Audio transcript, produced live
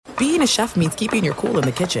being a chef means keeping your cool in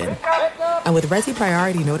the kitchen. And with Resi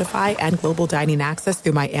Priority Notify and Global Dining Access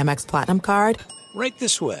through my Amex Platinum card, right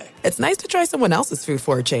this way. It's nice to try someone else's food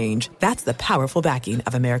for a change. That's the powerful backing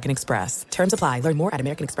of American Express. Terms apply. Learn more at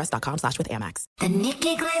americanexpress.com/withAmex. The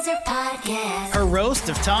Nikki Glaser Podcast. Her roast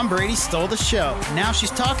of Tom Brady stole the show. Now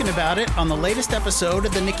she's talking about it on the latest episode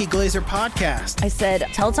of the Nikki Glaser Podcast. I said,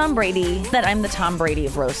 tell Tom Brady that I'm the Tom Brady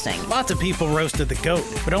of roasting. Lots of people roasted the GOAT,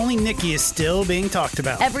 but only Nikki is still being talked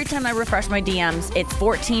about. Every time I refresh my DMs, it's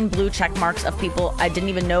 14 blue check marks of people I didn't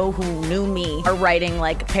even know who knew me are writing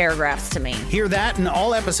like paragraphs to me. Hear that and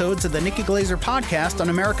all episodes of the Nikki Glaser Podcast on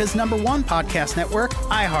America's #1 podcast network,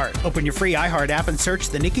 iHeart. Open your free iHeart app and search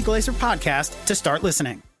the Nikki Glaser Podcast to start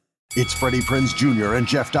listening. It's Freddie Prinze Jr. and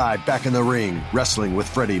Jeff Dye back in the ring. Wrestling with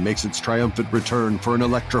Freddie makes its triumphant return for an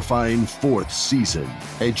electrifying 4th season.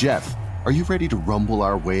 Hey, Jeff, are you ready to rumble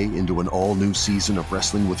our way into an all-new season of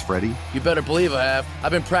Wrestling with Freddie? You better believe I have.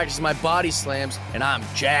 I've been practicing my body slams, and I'm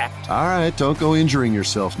jacked. All right, don't go injuring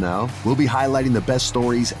yourself now. We'll be highlighting the best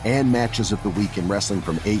stories and matches of the week in wrestling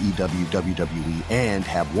from AEW, WWE, and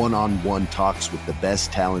have one-on-one talks with the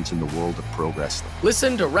best talents in the world of pro wrestling.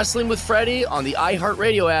 Listen to Wrestling with Freddie on the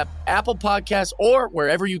iHeartRadio app, Apple Podcasts, or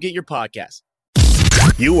wherever you get your podcasts.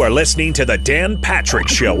 You are listening to The Dan Patrick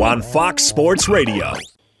Show on Fox Sports Radio.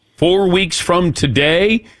 4 weeks from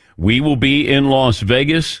today, we will be in Las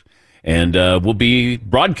Vegas, and we'll be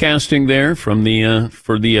broadcasting there from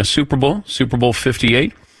for the Super Bowl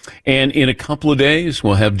 58. And in a couple of days,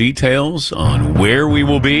 we'll have details on where we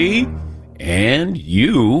will be, and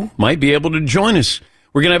you might be able to join us.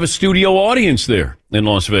 We're going to have a studio audience there in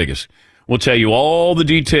Las Vegas. We'll tell you all the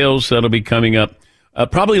details that'll be coming up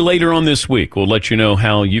probably later on this week. We'll let you know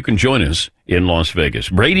how you can join us in Las Vegas.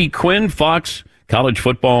 Brady Quinn, Fox college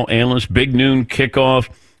football analyst, Big Noon Kickoff,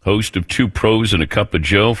 host of Two Pros and a Cup of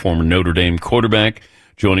Joe, former Notre Dame quarterback,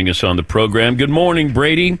 joining us on the program. Good morning,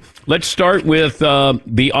 Brady. Let's start with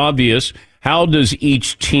the obvious. How does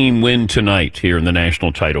each team win tonight here in the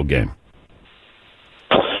national title game?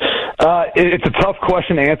 It's a tough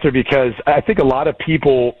question to answer because I think a lot of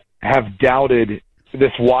people have doubted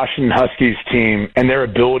this Washington Huskies team and their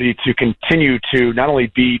ability to continue to not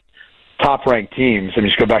only beat top-ranked teams. I mean,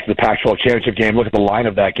 just go back to the Pac-12 championship game, look at the line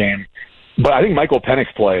of that game. But I think Michael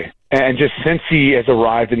Penix's play, and just since he has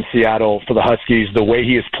arrived in Seattle for the Huskies, the way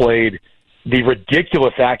he has played, the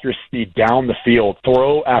ridiculous accuracy down the field,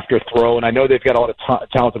 throw after throw, and I know they've got a lot of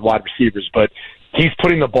talented wide receivers, but he's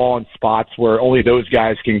putting the ball in spots where only those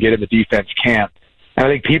guys can get and the defense can't. And I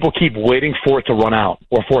think people keep waiting for it to run out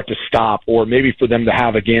or for it to stop or maybe for them to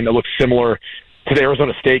have a game that looks similar to the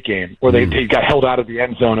Arizona State game where they got held out of the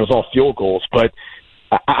end zone. It was all field goals. But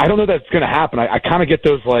I don't know that's going to happen. I kind of get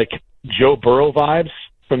those, like, Joe Burrow vibes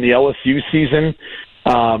from the LSU season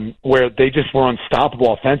where they just were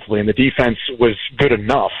unstoppable offensively and the defense was good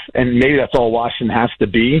enough. And maybe that's all Washington has to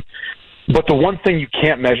be. But the one thing you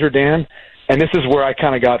can't measure, Dan, and this is where I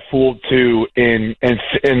kind of got fooled too in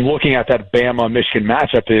looking at that Bama-Michigan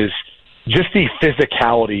matchup, is just the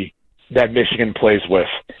physicality that Michigan plays with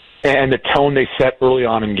and the tone they set early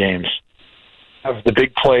on in games. Have the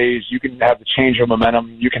big plays, you can have the change of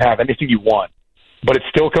momentum, you can have anything you want. But it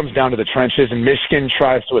still comes down to the trenches, and Michigan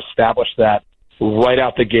tries to establish that right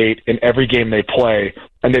out the gate in every game they play,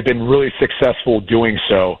 and they've been really successful doing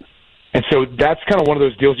so. And so that's kind of one of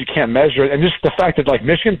those deals you can't measure. And just the fact that, like,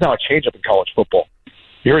 Michigan's now a change-up in college football.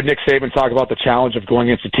 You heard Nick Saban talk about the challenge of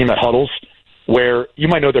going against a team that huddles, where you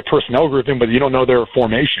might know their personnel grouping, but you don't know their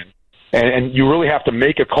formation. And you really have to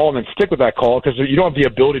make a call and then stick with that call because you don't have the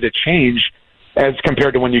ability to change as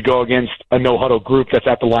compared to when you go against a no-huddle group that's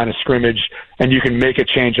at the line of scrimmage and you can make a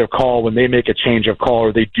change of call when they make a change of call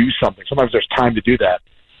or they do something. Sometimes there's time to do that.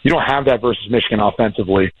 You don't have that versus Michigan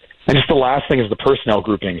offensively. And just the last thing is the personnel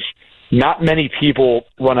groupings. Not many people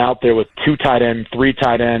run out there with 2 tight end, 3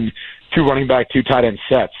 tight end, 2 running back, 2 tight end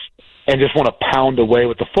sets and just want to pound away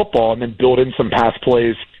with the football and then build in some pass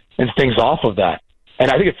plays and things off of that. And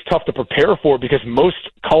I think it's tough to prepare for because most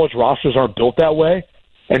college rosters aren't built that way,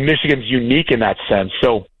 and Michigan's unique in that sense.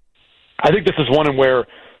 So I think this is one in where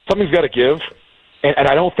something's got to give, and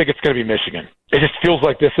I don't think it's going to be Michigan. It just feels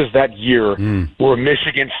like this is that year where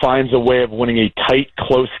Michigan finds a way of winning a tight,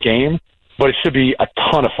 close game, but it should be a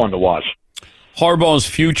ton of fun to watch. Harbaugh's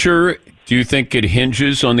future, do you think it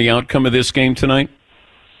hinges on the outcome of this game tonight?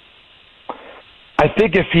 I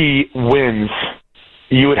think if he wins,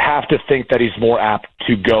 you would have to think that he's more apt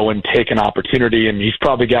to go and take an opportunity, and he's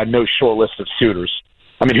probably got no short list of suitors.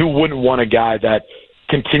 I mean, who wouldn't want a guy that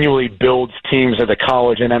continually builds teams at the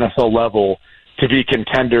college and NFL level to be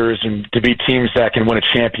contenders and to be teams that can win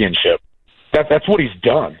a championship? That's what he's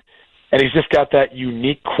done. and he's just got that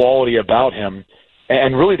unique quality about him,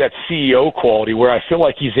 and really that CEO quality where I feel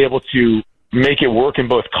like he's able to make it work in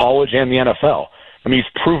both college and the NFL. I mean,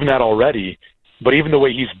 he's proven that already, but even the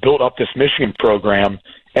way he's built up this Michigan program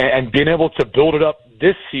and being able to build it up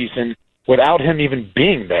this season without him even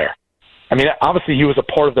being there. I mean, obviously he was a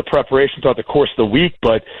part of the preparation throughout the course of the week,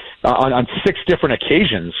 but on 6 different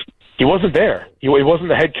occasions, he wasn't there. He wasn't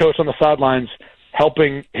the head coach on the sidelines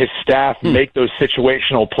helping his staff make those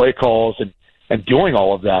situational play calls and doing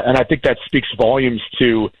all of that. And I think that speaks volumes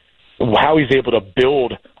to how he's able to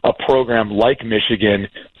build a program like Michigan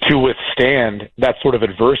to withstand that sort of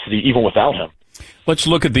adversity even without him. Let's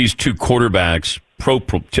look at these 2 quarterbacks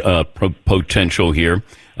potential here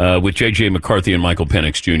with J.J. McCarthy and Michael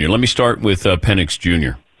Penix Jr. Let me start with Penix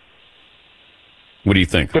Jr. What do you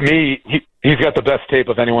think? To me, he's got the best tape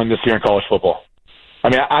of anyone this year in college football. I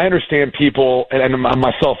mean, I understand people, and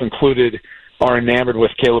myself included, are enamored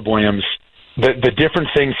with Caleb Williams. The different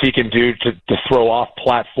things he can do to throw off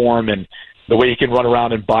platform and the way he can run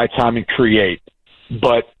around and buy time and create.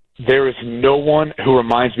 But there is no one who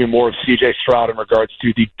reminds me more of C.J. Stroud in regards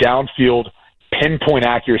to the downfield pinpoint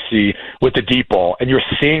accuracy with the deep ball. And you're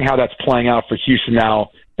seeing how that's playing out for Houston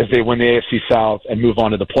now as they win the AFC South and move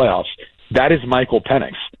on to the playoffs. That is Michael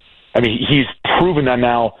Penix. I mean, he's proven that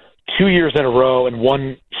now 2 years in a row and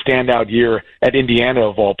one standout year at Indiana,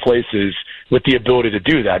 of all places, with the ability to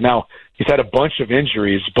do that. Now, he's had a bunch of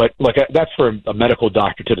injuries, but that's for a medical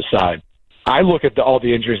doctor to decide. I look at all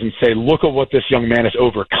the injuries and say, look at what this young man has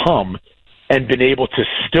overcome and been able to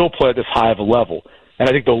still play at this high of a level. And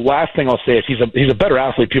I think the last thing I'll say is he's a better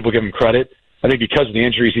athlete. People give him credit. I think because of the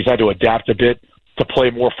injuries, he's had to adapt a bit to play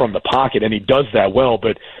more from the pocket, and he does that well.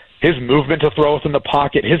 But his movement to throw within the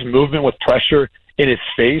pocket, his movement with pressure in his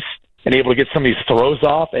face, and able to get some of these throws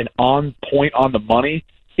off and on point on the money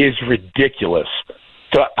is ridiculous.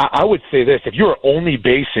 So I would say this: if you are only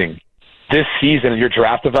basing this season and your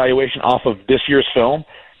draft evaluation off of this year's film,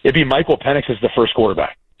 it'd be Michael Penix as the first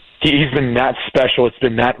quarterback. He's been that special. It's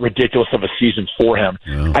been that ridiculous of a season for him.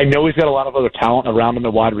 Yeah. I know he's got a lot of other talent around him,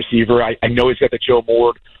 the wide receiver. I know he's got the Joe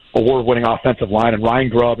Moore award-winning offensive line, and Ryan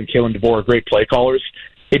Grubb and Kalen DeBoer are great play callers.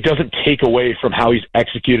 It doesn't take away from how he's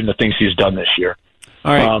executing the things he's done this year.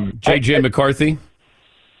 All right, J.J. McCarthy?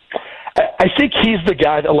 I think he's the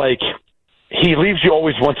guy that, he leaves you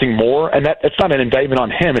always wanting more, and it's not an indictment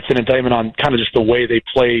on him. It's an indictment on kind of just the way they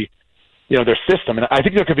play, their system. And I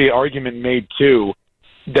think there could be an argument made, too,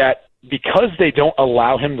 that because they don't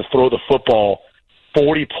allow him to throw the football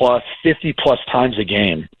 40-plus, 50-plus times a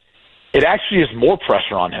game, it actually is more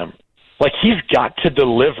pressure on him. He's got to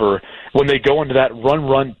deliver when they go into that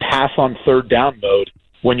run, pass on third down mode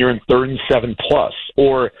when you're in 3rd and 7-plus.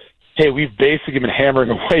 Or, hey, we've basically been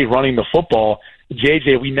hammering away running the football.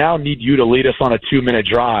 JJ, we now need you to lead us on a 2-minute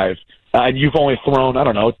drive, and you've only thrown,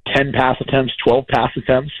 10 pass attempts, 12 pass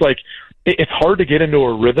attempts. It's hard to get into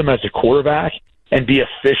a rhythm as a quarterback and be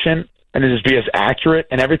efficient and just be as accurate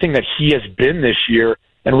and everything that he has been this year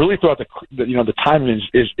and really throughout the time in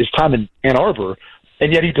his time in Ann Arbor,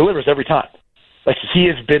 and yet he delivers every time. He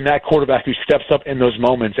has been that quarterback who steps up in those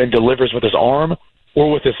moments and delivers with his arm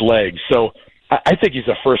or with his legs. So I think he's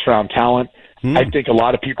a first-round talent. I think a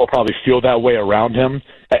lot of people probably feel that way around him.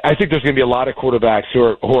 I think there's going to be a lot of quarterbacks who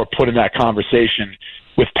are put in that conversation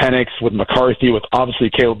with Penix, with McCarthy, with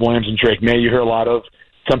obviously Caleb Williams and Drake May. You hear a lot of.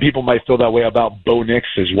 Some people might feel that way about Bo Nix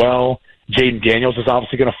as well. Jaden Daniels is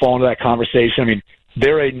obviously going to fall into that conversation. I mean,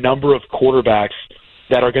 there are a number of quarterbacks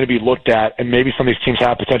that are going to be looked at, and maybe some of these teams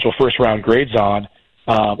have potential first-round grades on,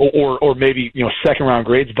 or maybe second-round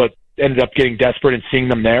grades, but ended up getting desperate and seeing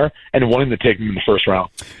them there and wanting to take them in the first round.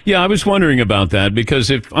 Yeah, I was wondering about that because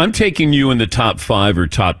if I'm taking you in the top 5 or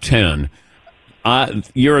top 10,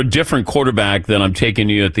 you're a different quarterback than I'm taking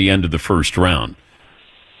you at the end of the first round,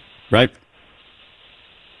 right?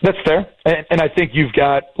 That's fair. And I think you've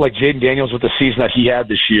got, Jaden Daniels with the season that he had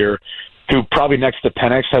this year, who probably next to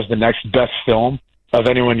Penix has the next best film of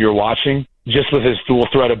anyone you're watching, just with his dual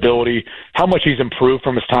threat ability, how much he's improved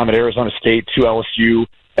from his time at Arizona State to LSU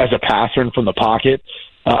as a passer and from the pocket.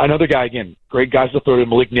 Another guy, again, great guys to throw to.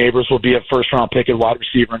 Malik Neighbors will be a first-round pick at wide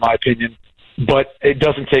receiver, in my opinion, but it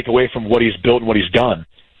doesn't take away from what he's built and what he's done.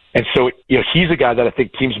 And so, he's a guy that I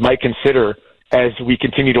think teams might consider as we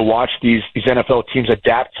continue to watch these NFL teams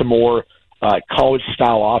adapt to more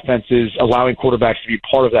college-style offenses, allowing quarterbacks to be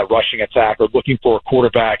part of that rushing attack or looking for a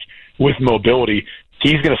quarterback with mobility.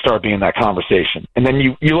 He's going to start being in that conversation. And then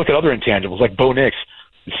you look at other intangibles, like Bo Nix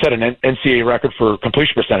set an NCAA record for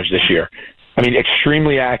completion percentage this year. I mean,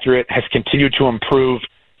 extremely accurate, has continued to improve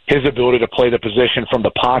his ability to play the position from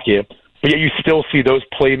the pocket, but yet you still see those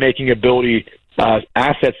playmaking ability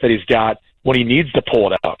assets that he's got when he needs to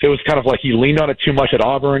pull it out. It was kind of like he leaned on it too much at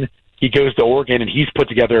Auburn. He goes to Oregon, and he's put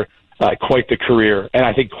together quite the career, and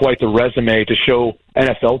I think quite the resume to show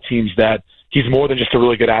NFL teams that he's more than just a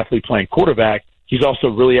really good athlete playing quarterback. He's also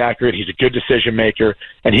really accurate. He's a good decision maker,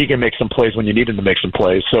 and he can make some plays when you need him to make some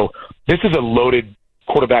plays. So this is a loaded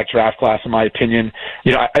quarterback draft class, in my opinion.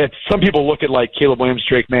 You know, some people look at like Caleb Williams,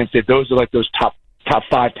 Drake May, and say those are like those top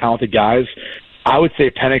 5 talented guys. I would say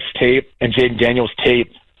Penix tape and Jaden Daniels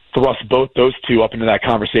tape thrust both those two up into that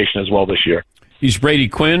conversation as well this year. He's Brady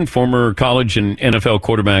Quinn, former college and NFL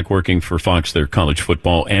quarterback working for Fox, their college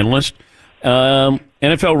football analyst.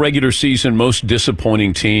 NFL regular season most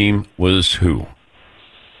disappointing team was who?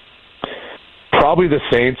 Probably the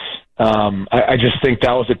Saints. I just think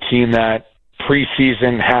that was a team that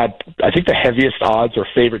preseason had, I think, the heaviest odds or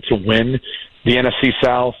favorite to win the NFC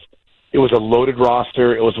South. It was a loaded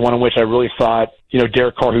roster. It was one in which I really thought,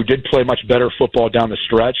 Derek Carr, who did play much better football down the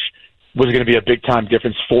stretch, was going to be a big-time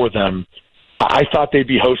difference for them. I thought they'd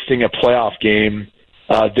be hosting a playoff game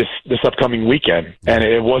this upcoming weekend, and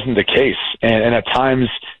it wasn't the case. And at times,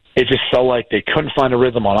 it just felt like they couldn't find a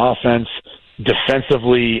rhythm on offense.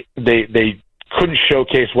 Defensively, they couldn't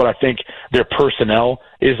showcase what I think their personnel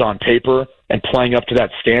is on paper and playing up to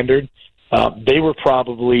that standard. They were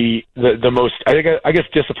probably the most, I guess,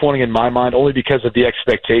 disappointing in my mind, only because of the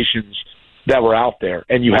expectations that were out there.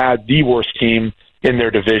 And you had the worst team in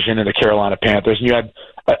their division in the Carolina Panthers, and you had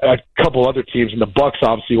a couple other teams, and the Bucs,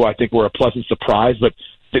 obviously, who I think were a pleasant surprise, but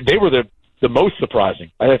they were the most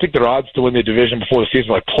surprising. I think their odds to win the division before the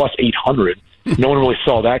season were like plus 800. No one really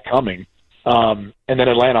saw that coming. And then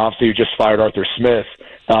Atlanta, obviously, who just fired Arthur Smith.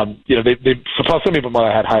 They some people might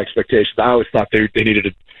have had high expectations. I always thought they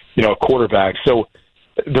needed a quarterback. So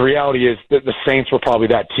the reality is that the Saints were probably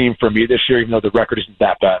that team for me this year, even though the record isn't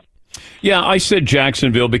that bad. Yeah, I said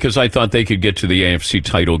Jacksonville because I thought they could get to the AFC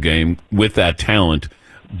title game with that talent.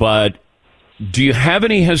 But do you have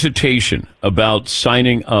any hesitation about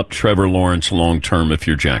signing up Trevor Lawrence long-term if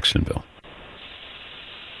you're Jacksonville?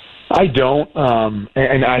 I don't,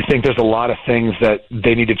 and I think there's a lot of things that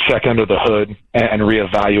they need to check under the hood and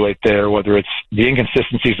reevaluate there, whether it's the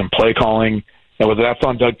inconsistencies in play calling, and whether that's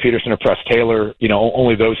on Doug Peterson or Press Taylor.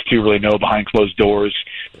 Only those two really know behind closed doors.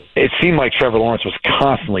 It seemed like Trevor Lawrence was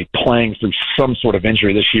constantly playing through some sort of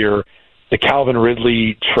injury this year. The Calvin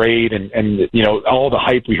Ridley trade and all the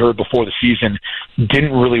hype we heard before the season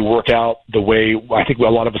didn't really work out the way I think a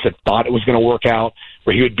lot of us had thought it was going to work out,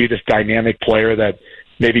 where he would be this dynamic player that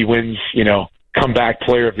maybe wins, comeback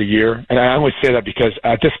player of the year. And I only say that because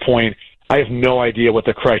at this point, I have no idea what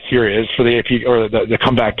the criteria is for the AP or the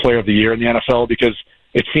comeback player of the year in the NFL, because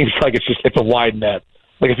it seems like it's a wide net.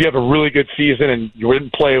 Like if you have a really good season and you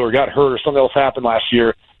didn't play or got hurt or something else happened last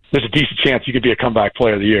year, there's a decent chance you could be a comeback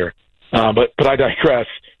player of the year. But I digress.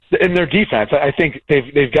 In their defense, I think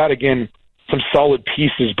they've got, again, some solid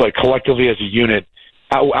pieces, but collectively as a unit,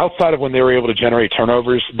 outside of when they were able to generate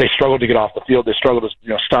turnovers, they struggled to get off the field. They struggled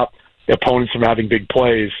to stop the opponents from having big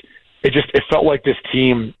plays. It felt like this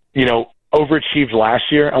team, overachieved last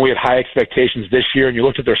year, and we had high expectations this year. And you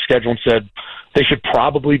looked at their schedule and said they should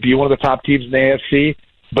probably be one of the top teams in the AFC,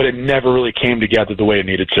 but it never really came together the way it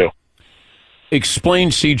needed to.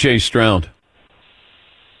 Explain C.J. Stroud.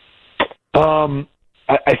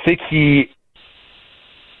 I think he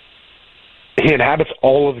inhabits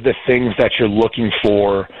all of the things that you're looking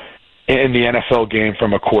for in the NFL game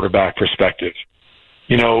from a quarterback perspective.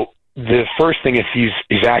 The first thing is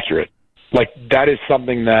he's accurate. Like, that is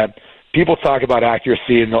something that people talk about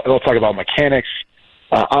accuracy, and they'll talk about mechanics.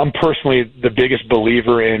 I'm personally the biggest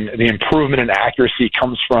believer in the improvement in accuracy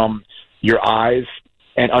comes from your eyes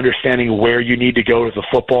and understanding where you need to go with the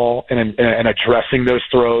football and addressing those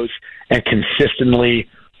throws and consistently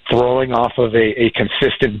throwing off of a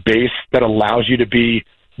consistent base that allows you to be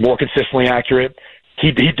more consistently accurate.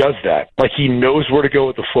 He does that. Like, he knows where to go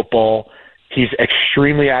with the football. He's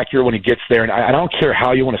extremely accurate when he gets there. And I don't care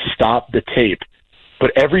how you want to stop the tape,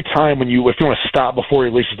 but every time if you want to stop before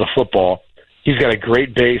he releases the football, he's got a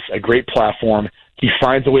great base, a great platform. He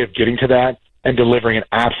finds a way of getting to that and delivering an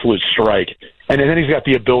absolute strike. And then he's got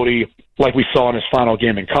the ability, like we saw in his final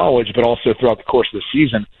game in college, but also throughout the course of the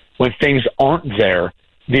season, when things aren't there,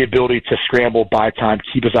 the ability to scramble, buy time,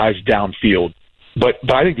 keep his eyes downfield. But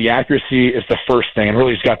I think the accuracy is the first thing, and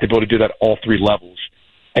really he's got the ability to do that at all three levels.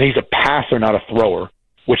 And he's a passer, not a thrower,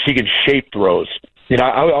 which he can shape throws.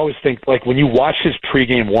 I always think, like, when you watch his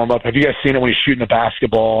pregame warm-up, have you guys seen it when he's shooting the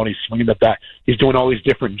basketball and he's swinging the bat? He's doing all these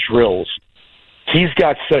different drills. He's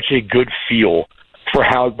got such a good feel for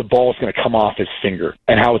how the ball is going to come off his finger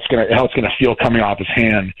and how it's going to feel coming off his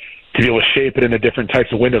hand. to be able to shape it into different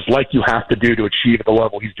types of windows like you have to do to achieve at the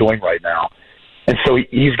level he's doing right now. And so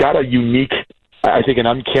he's got a unique, I think, an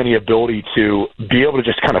uncanny ability to be able to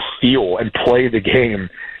just kind of feel and play the game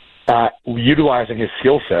utilizing his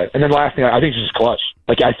skill set. And then last thing, I think he's just clutch.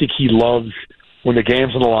 Like, I think he loves when the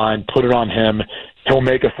game's on the line, put it on him. He'll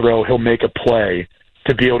make a throw. He'll make a play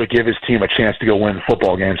to be able to give his team a chance to go win the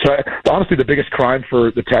football game. So, honestly, the biggest crime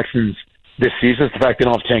for the Texans this season is the fact they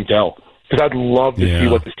don't have Tank Dell. Because I'd love to see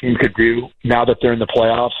what this team could do now that they're in the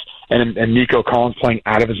playoffs and Nico Collins playing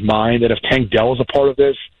out of his mind. And if Tank Dell is a part of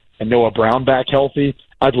this and Noah Brown back healthy,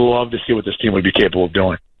 I'd love to see what this team would be capable of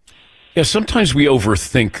doing. Yeah, sometimes we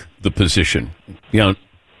overthink the position. You know,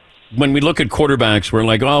 when we look at quarterbacks, we're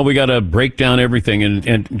like, oh, we got to break down everything.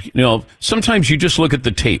 And you know, sometimes you just look at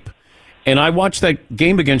the tape. And I watched that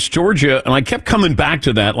game against Georgia, and I kept coming back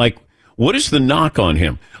to that, like, what is the knock on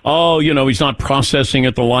him? Oh, you know, he's not processing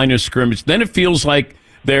at the line of scrimmage. Then it feels like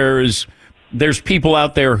there's people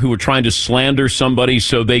out there who are trying to slander somebody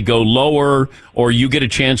so they go lower, or you get a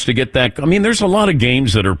chance to get that. I mean, there's a lot of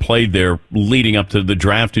games that are played there leading up to the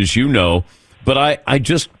draft, as you know. But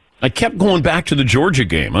I kept going back to the Georgia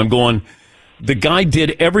game. I'm going, the guy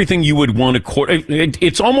did everything you would want to.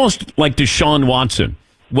 It's almost like Deshaun Watson.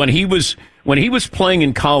 When he was playing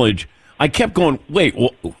in college, I kept going, wait,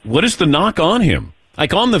 what is the knock on him?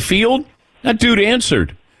 Like on the field, that dude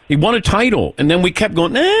answered. He won a title. And then we kept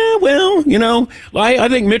going, well, you know, I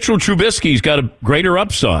think Mitchell Trubisky's got a greater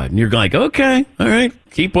upside. And you're like, okay, all right,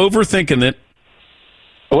 keep overthinking it.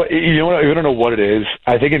 Well, you know what? I don't know what it is.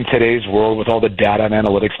 I think in today's world, with all the data and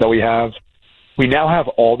analytics that we have, we now have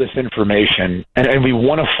all this information, and we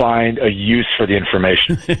want to find a use for the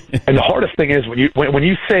information. And the hardest thing is when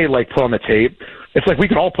you say, like, put on the tape, it's like we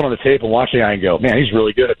can all put on the tape and watch the guy and go, man, he's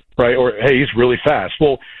really good, right? Or, hey, he's really fast.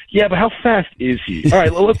 Well, yeah, but how fast is he? All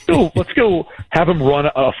right, let's go have him run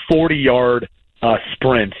a 40-yard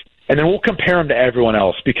sprint, and then we'll compare him to everyone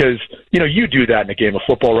else because, you know, you do that in a game of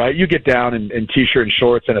football, right? You get down in T-shirt and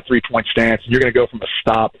shorts and a three-point stance, and you're going to go from a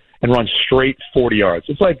stop and run straight 40 yards.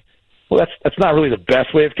 It's like, well, that's not really the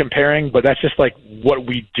best way of comparing, but that's just like what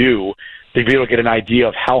we do to be able to get an idea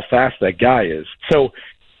of how fast that guy is. So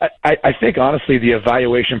I think, honestly, the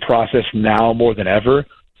evaluation process now more than ever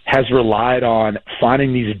has relied on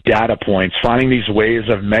finding these data points, finding these ways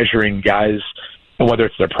of measuring guys, and whether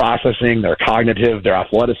it's their processing, their cognitive, their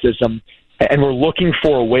athleticism, and we're looking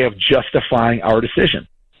for a way of justifying our decision,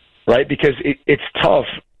 right? Because it's tough,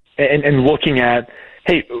 and looking at,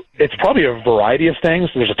 hey, it's probably a variety of things.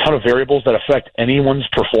 There's a ton of variables that affect anyone's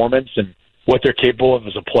performance and what they're capable of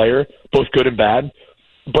as a player, both good and bad.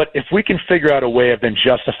 But if we can figure out a way of then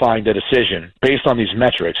justifying the decision based on these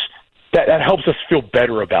metrics, that helps us feel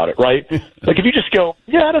better about it, right? Like if you just go,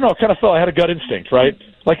 yeah, I don't know, I kind of felt I had a gut instinct, right?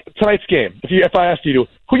 Like tonight's game, if I asked you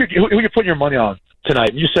who you're putting your money on tonight,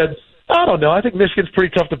 and you said, I don't know, I think Michigan's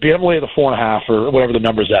pretty tough to beat. I'm laying the 4.5 or whatever the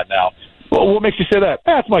number's at now. Well, what makes you say that?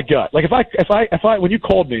 That's my gut. Like if I when you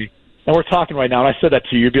called me and we're talking right now and I said that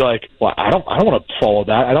to you, you'd be like, well, I don't want to follow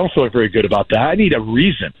that. I don't feel very good about that. I need a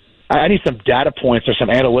reason. I need some data points or some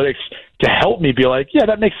analytics to help me be like, yeah,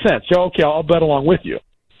 that makes sense. Yeah, okay, I'll bet along with you.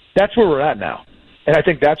 That's where we're at now. And I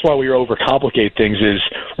think that's why we overcomplicate things is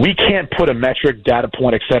we can't put a metric, data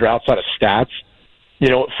point, et cetera, outside of stats, you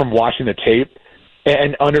know, from watching the tape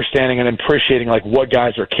and understanding and appreciating like what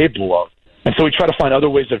guys are capable of. And so we try to find other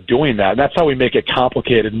ways of doing that. And that's how we make it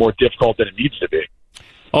complicated, more difficult than it needs to be.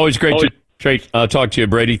 Always great to talk to you,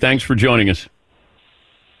 Brady. Thanks for joining us.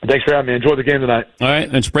 Thanks for having me. Enjoy the game tonight. All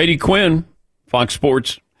right. That's Brady Quinn, Fox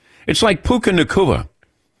Sports. It's like Puka Nacua.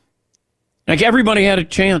 Like everybody had a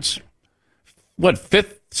chance. What,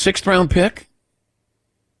 5th, 6th round pick?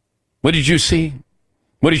 What did you see?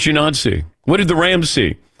 What did you not see? What did the Rams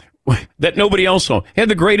see that nobody else saw? He had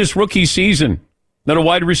the greatest rookie season that a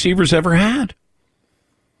wide receiver's ever had.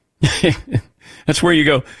 That's where you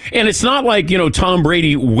go. And it's not like, you know, Tom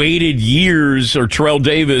Brady waited years or Terrell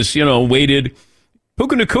Davis, you know, waited.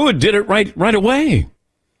 Puka Nacua did it right away.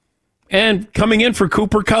 And coming in for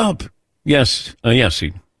Cooper Kupp. Yes. Yes.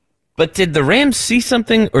 But did the Rams see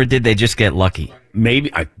something or did they just get lucky?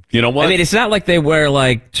 Maybe. You know what? I mean, it's not like they were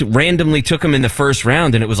like randomly took him in the first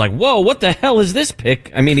round and it was like, whoa, what the hell is this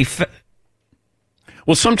pick? I mean,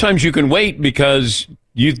 well, sometimes you can wait because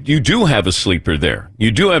you do have a sleeper there. You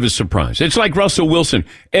do have a surprise. It's like Russell Wilson.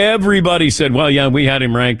 Everybody said, well, yeah, we had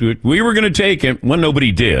him ranked. We were going to take him. Well,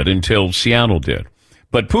 nobody did until Seattle did.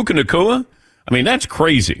 But Puka Nacua, I mean, that's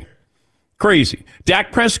crazy. Crazy.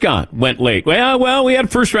 Dak Prescott went late. Well, we had a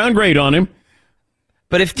first-round grade on him.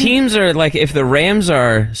 But if teams are like, if the Rams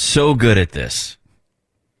are so good at this,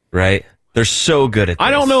 right? They're so good at this.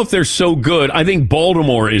 I don't know if they're so good. I think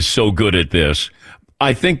Baltimore is so good at this.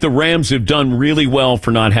 I think the Rams have done really well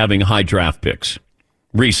for not having high draft picks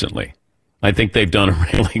recently. I think they've done a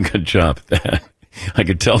really good job at that. I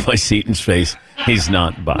could tell by Seaton's face he's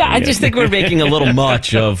not buying I just think we're making a little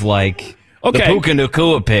much of, like, the Puka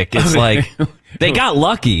Nacua pick. It's like, they got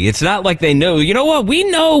lucky. It's not like they know. You know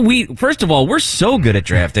what? First of all, we're so good at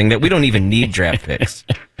drafting that we don't even need draft picks.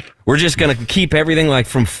 We're just going to keep everything like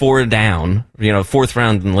from 4 down, fourth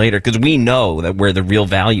round and later, because we know that where the real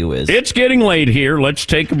value is. It's getting late here. Let's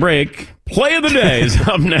take a break. Play of the day is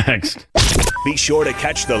up next. Be sure to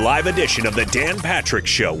catch the live edition of the Dan Patrick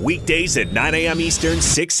Show weekdays at 9 a.m. Eastern,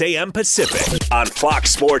 6 a.m. Pacific on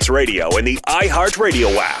Fox Sports Radio and the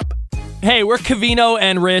iHeartRadio app. Hey, we're Covino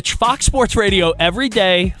and Rich, Fox Sports Radio every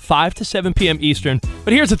day, 5 to 7 p.m. Eastern.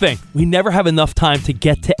 But here's the thing. We never have enough time to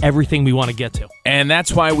get to everything we want to get to. And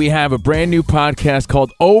that's why we have a brand new podcast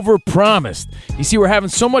called Overpromised. You see, we're having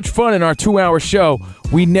so much fun in our 2-hour show,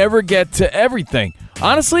 we never get to everything.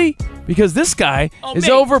 Honestly, because this guy is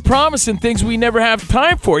overpromising things we never have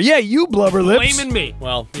time for. Yeah, you blubber lips. Blaming me.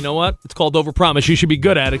 Well, you know what? It's called overpromise. You should be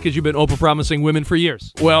good at it because you've been overpromising women for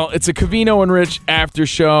years. Well, it's a Covino and Rich after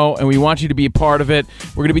show, and we want you to be a part of it.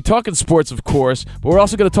 We're going to be talking sports, of course, but we're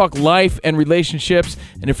also going to talk life and relationships.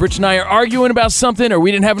 And if Rich and I are arguing about something or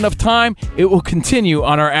we didn't have enough time, it will continue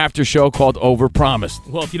on our after show called Overpromised.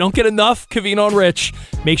 Well, if you don't get enough Covino and Rich,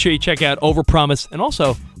 make sure you check out Overpromise and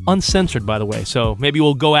also uncensored, by the way, so maybe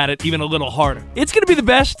we'll go at it even a little harder. It's going to be the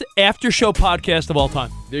best after-show podcast of all time.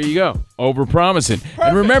 There you go. Overpromising. Perfect.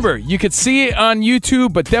 And remember, you could see it on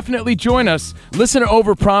YouTube, but definitely join us. Listen to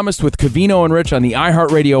Overpromised with Covino and Rich on the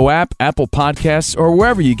iHeartRadio app, Apple Podcasts, or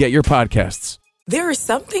wherever you get your podcasts. There are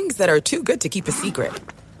some things that are too good to keep a secret.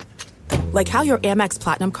 Like how your Amex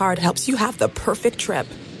Platinum card helps you have the perfect trip.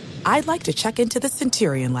 I'd like to check into the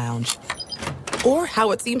Centurion Lounge. Or how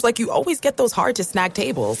it seems like you always get those hard-to-snag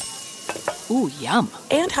tables. Ooh, yum.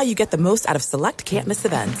 And how you get the most out of select can't-miss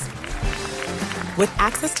events. With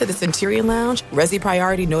access to the Centurion Lounge, Resi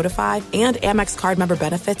Priority Notified, and Amex card member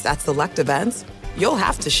benefits at select events, you'll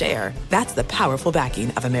have to share. That's the powerful backing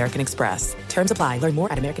of American Express. Terms apply. Learn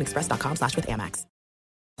more at americanexpress.com/withAmex.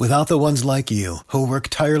 Without the ones like you, who work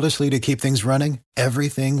tirelessly to keep things running,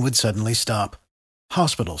 everything would suddenly stop.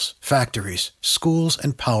 Hospitals, factories, schools,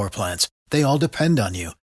 and power plants, they all depend on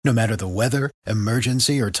you. No matter the weather,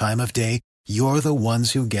 emergency, or time of day, you're the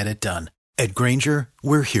ones who get it done. At Grainger,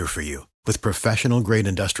 we're here for you with professional-grade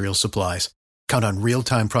industrial supplies. Count on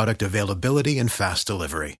real-time product availability and fast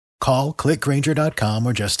delivery. Call, clickgrainger.com,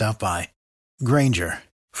 or just stop by. Grainger,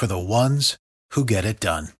 for the ones who get it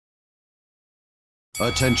done.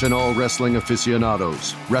 Attention all wrestling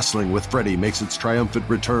aficionados. Wrestling with Freddie makes its triumphant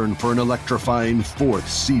return for an electrifying 4th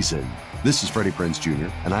season. This is Freddie Prinze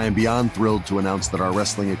Jr., and I am beyond thrilled to announce that our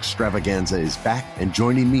wrestling extravaganza is back, and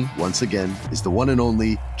joining me once again is the one and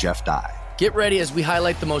only Jeff Dye. Get ready as we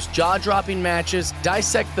highlight the most jaw-dropping matches,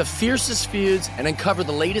 dissect the fiercest feuds, and uncover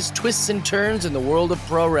the latest twists and turns in the world of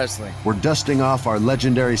pro wrestling. We're dusting off our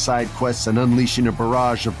legendary side quests and unleashing a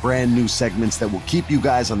barrage of brand new segments that will keep you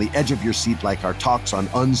guys on the edge of your seat like our talks on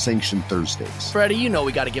Unsanctioned Thursdays. Freddie, you know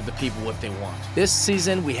we got to give the people what they want. This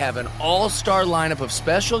season, we have an all-star lineup of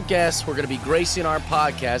special guests who are going to be gracing our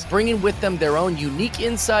podcast, bringing with them their own unique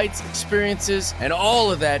insights, experiences, and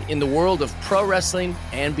all of that in the world of pro wrestling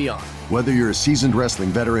and beyond. Whether you're a seasoned wrestling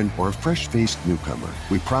veteran or a fresh-faced newcomer,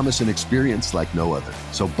 we promise an experience like no other.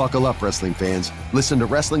 So buckle up, wrestling fans. Listen to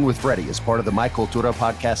Wrestling with Freddie as part of the My Cultura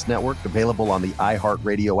Podcast Network, available on the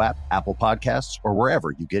iHeartRadio app, Apple Podcasts, or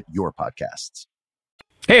wherever you get your podcasts.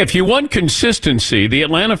 Hey, if you want consistency, the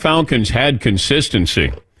Atlanta Falcons had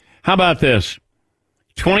consistency. How about this?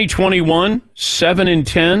 2021,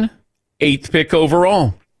 7-10, 8th pick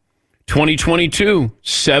overall. 2022,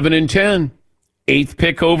 7-10. 8th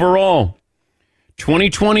pick overall.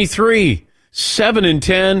 2023,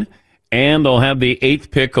 7-10, and they'll have the 8th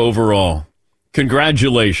pick overall.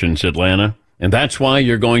 Congratulations, Atlanta. And that's why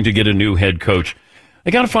you're going to get a new head coach.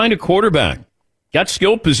 They got to find a quarterback. Got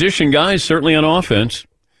skilled position guys, certainly on offense.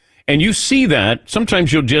 And you see that.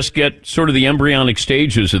 Sometimes you'll just get sort of the embryonic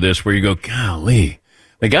stages of this where you go, golly,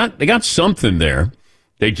 they got something there.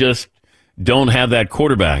 They just don't have that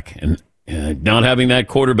quarterback. And not having that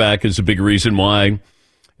quarterback is a big reason why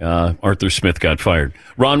Arthur Smith got fired.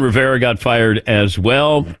 Ron Rivera got fired as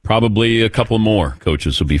well. Probably a couple more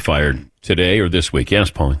coaches will be fired today or this week. Yes,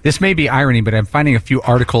 Paul. This may be irony, but I'm finding a few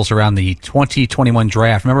articles around the 2021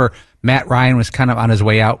 draft. Remember, Matt Ryan was kind of on his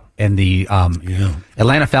way out, and the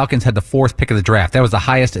Atlanta Falcons had the 4th pick of the draft. That was the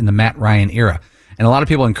highest in the Matt Ryan era. And a lot of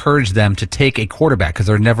people encouraged them to take a quarterback because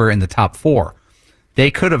they're never in the top 4.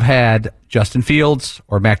 they could have had Justin Fields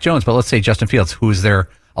or Mac Jones, but let's say Justin Fields, who is there?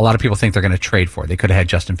 A lot of people think they're going to trade for. They could have had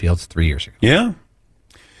Justin Fields 3 years ago. Yeah.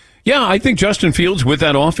 Yeah, I think Justin Fields with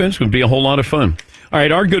that offense would be a whole lot of fun. All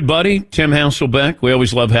right, our good buddy, Tim Hasselbeck. We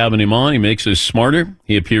always love having him on. He makes us smarter.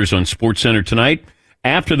 He appears on SportsCenter tonight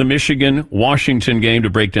after the Michigan-Washington game to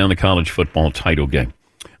break down the college football title game.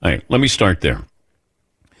 All right, let me start there.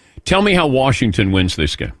 Tell me how Washington wins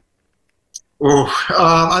this game.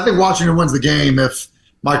 I think Washington wins the game if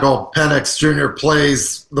Michael Penix Jr.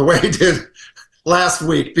 plays the way he did last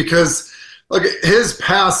week, because look, his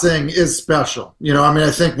passing is special.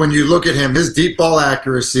 I think when you look at him, his deep ball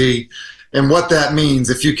accuracy and what that means,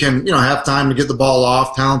 if you can, have time to get the ball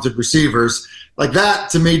off, talented receivers, like that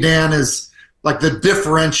to me, Dan, is like the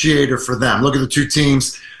differentiator for them. Look at the two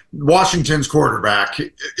teams. Washington's quarterback,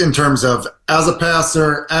 in terms of as a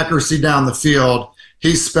passer, accuracy down the field,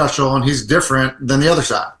 he's special and he's different than the other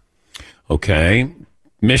side. Okay.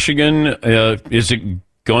 Michigan,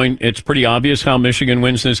 it's pretty obvious how Michigan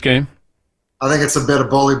wins this game? I think it's a bit of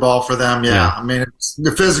bully ball for them, yeah. I mean, it's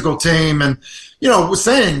the physical team, and,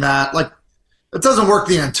 saying that, like, it doesn't work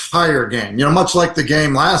the entire game. Much like the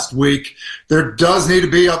game last week, there does need to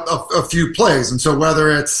be a few plays. And so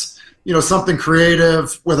whether it's, something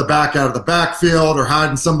creative with a back out of the backfield or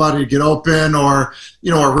hiding somebody to get open, or,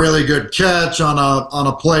 a really good catch on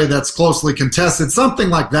a play that's closely contested, something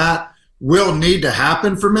like that will need to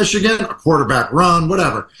happen for Michigan, a quarterback run,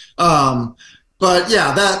 whatever. But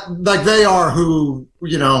yeah, they are who,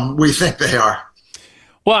 we think they are.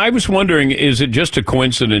 Well, I was wondering, is it just a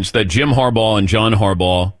coincidence that Jim Harbaugh and John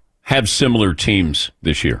Harbaugh have similar teams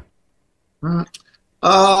this year?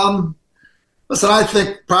 Listen, I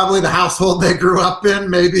think probably the household they grew up in,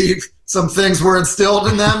 maybe some things were instilled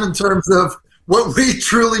in them in terms of what we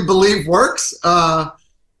truly believe works. And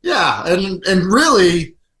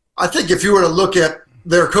really, I think if you were to look at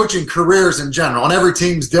their coaching careers in general, and every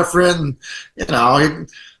team's different, and,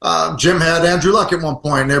 Jim had Andrew Luck at one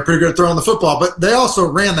point, and they were pretty good at throwing the football, but they also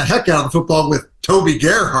ran the heck out of the football with Toby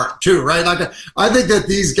Gerhart too, right? Like, I think that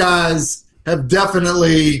these guys have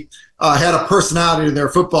definitely had a personality to their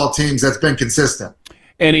football teams that's been consistent.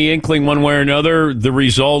 Any inkling one way or another, the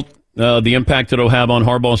result, the impact it'll have on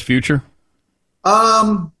Harbaugh's future?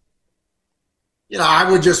 I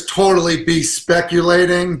would just totally be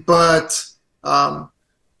speculating, but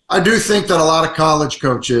I do think that a lot of college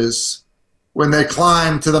coaches, when they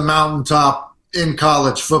climb to the mountaintop in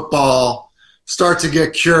college football, start to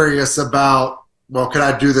get curious about, well, could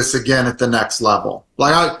I do this again at the next level?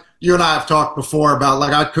 Like you and I have talked before about,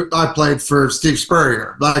 like, I played for Steve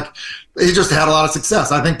Spurrier. Like, he just had a lot of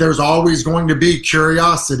success. I think there's always going to be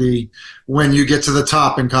curiosity when you get to the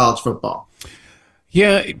top in college football.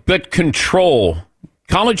 Yeah, but control.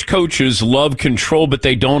 College coaches love control, but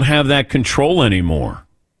they don't have that control anymore.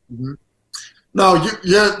 Mm-hmm. No,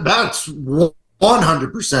 that's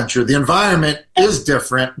 100% true. The environment is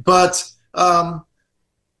different, but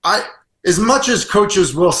as much as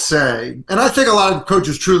coaches will say, and I think a lot of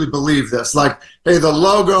coaches truly believe this, like, hey, the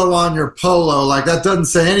logo on your polo, like, that doesn't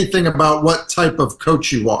say anything about what type of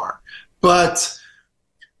coach you are. But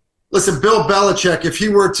listen, Bill Belichick, if he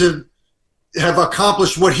were to have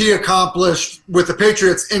accomplished what he accomplished with the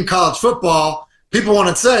Patriots in college football, people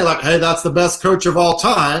wouldn't say, like, hey, that's the best coach of all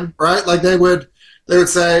time, right? Like, they would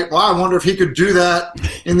say, well, I wonder if he could do that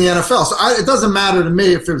in the NFL. So it doesn't matter to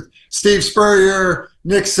me if it's Steve Spurrier,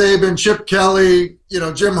 Nick Saban, Chip Kelly,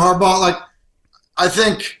 Jim Harbaugh. Like, I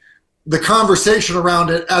think the conversation around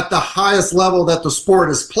it at the highest level that the sport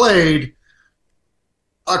is played,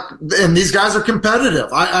 and these guys are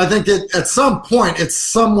competitive. I think that at some point it's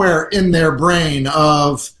somewhere in their brain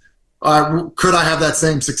of, could I have that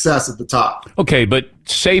same success at the top? Okay, but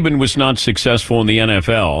Saban was not successful in the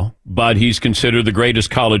NFL, but he's considered the greatest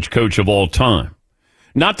college coach of all time.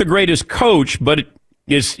 Not the greatest coach, but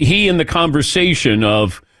is he in the conversation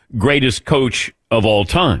of greatest coach of all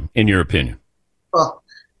time, in your opinion? Well,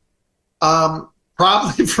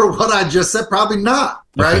 probably for what I just said, probably not,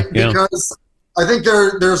 right? Okay, yeah. Because I think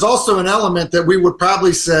there's also an element that we would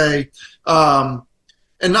probably say,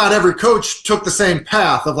 and not every coach took the same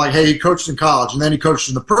path of, like, hey, he coached in college and then he coached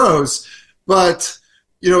in the pros. But,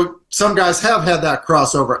 some guys have had that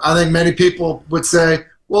crossover. I think many people would say,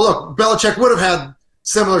 well, look, Belichick would have had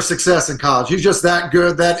similar success in college. He's just that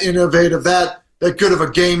good, that innovative, that good of a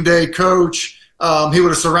game day coach. He would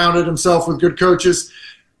have surrounded himself with good coaches.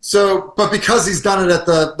 So, but because he's done it at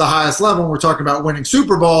the highest level, and we're talking about winning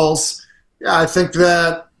Super Bowls, yeah, I think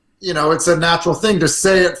that, it's a natural thing to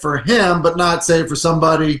say it for him, but not say it for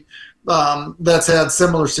somebody that's had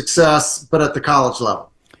similar success, but at the college level.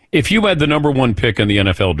 If you had the number one pick in the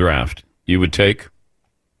NFL draft, you would take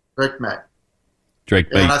Drake May.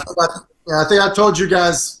 Drake May. And I think I told you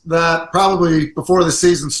guys that probably before the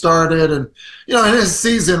season started, and his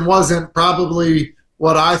season wasn't probably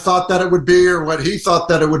what I thought that it would be or what he thought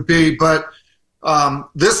that it would be, but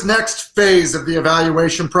this next phase of the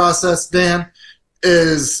evaluation process, Dan,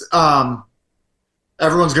 is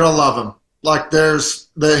everyone's going to love him. Like there's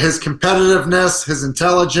his competitiveness, his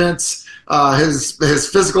intelligence, his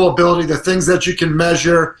physical ability, the things that you can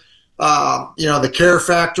measure, the care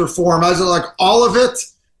factor for him. I was like all of it.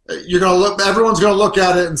 Everyone's going to look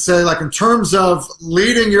at it and say, like, in terms of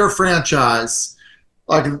leading your franchise,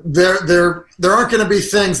 like there aren't going to be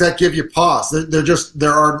things that give you pause. They're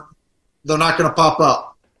not going to pop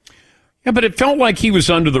up. Yeah, but it felt like he was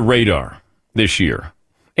under the radar this year.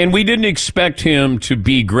 And we didn't expect him to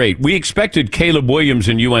be great. We expected Caleb Williams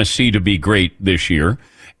in USC to be great this year.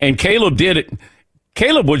 And Caleb did it.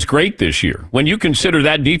 Caleb was great this year. When you consider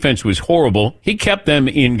that defense was horrible, he kept them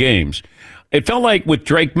in games. It felt like with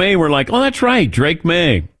Drake May, we're like, oh, that's right, Drake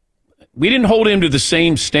May. We didn't hold him to the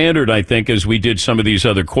same standard, I think, as we did some of these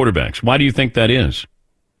other quarterbacks. Why do you think that is?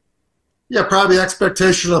 Yeah, probably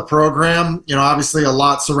expectation of the program. Obviously a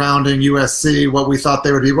lot surrounding USC, what we thought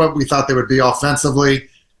they would be offensively,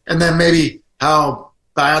 and then maybe how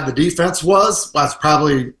bad the defense was. That's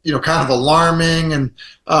probably, kind of alarming. And,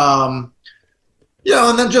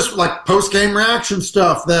 and then just like post-game reaction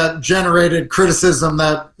stuff that generated criticism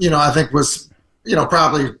that, I think was,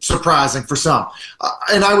 probably surprising for some.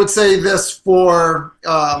 And I would say this for,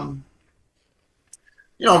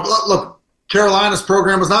 look, Carolina's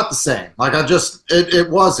program was not the same. Like it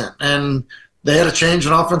wasn't. And they had to change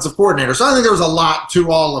an offensive coordinator. So I think there was a lot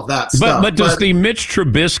to all of that stuff. But does the Mitch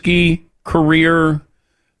Trubisky career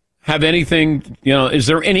have anything, is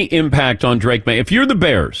there any impact on Drake May? If you're the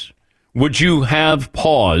Bears, would you have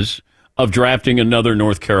pause of drafting another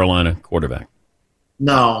North Carolina quarterback?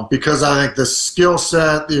 No, because I think the skill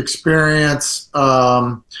set, the experience,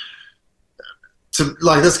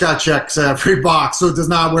 this guy checks every box, so it does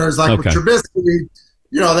not. Whereas with Trubisky,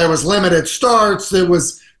 there was limited starts. There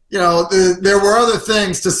was, there were other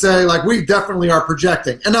things to say. Like we definitely are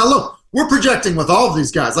projecting. And now look, we're projecting with all of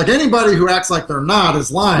these guys. Like anybody who acts like they're not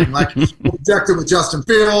is lying. Like we projected with Justin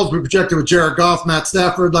Fields, we projected with Jared Goff, Matt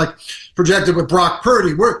Stafford, like projected with Brock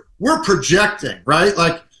Purdy. We're projecting, right?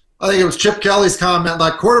 Like I think it was Chip Kelly's comment.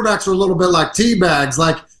 Like quarterbacks are a little bit like tea bags.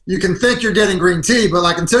 Like you can think you're getting green tea, but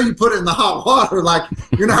like until you put it in the hot water, like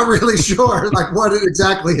you're not really sure like what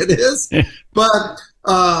exactly it is. But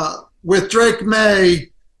with Drake May,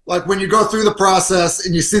 like when you go through the process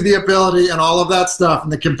and you see the ability and all of that stuff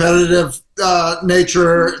and the competitive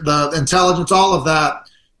nature, the intelligence, all of that,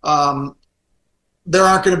 there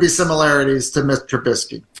aren't going to be similarities to Mr.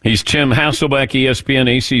 Trubisky. He's Tim Hasselbeck, ESPN,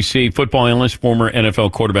 ACC football analyst, former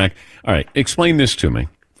NFL quarterback. All right, explain this to me.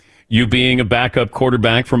 You being a backup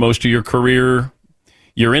quarterback for most of your career,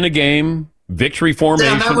 you're in a game, victory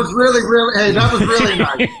formation. Yeah, that was really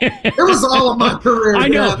nice. It was all of my career. I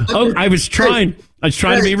know. Oh, I was trying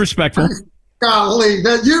to be respectful. Golly,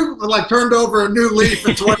 that you turned over a new leaf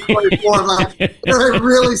in 2024. They're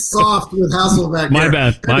really soft with Hasselbeck. My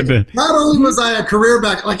bad. Not only was I a career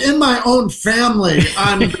back, like in my own family,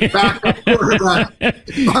 I'm a backup quarterback.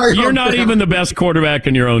 You're not even the best quarterback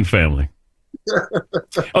in your own family.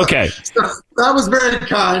 Okay. So that was very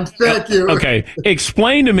kind. Thank you. Okay.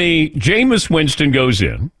 Explain to me, Jameis Winston goes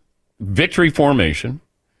in, victory formation,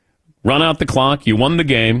 run out the clock, you won the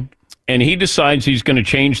game, and he decides he's going to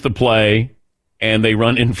change the play, and they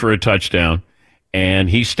run in for a touchdown, and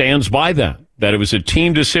he stands by that it was a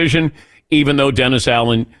team decision, even though Dennis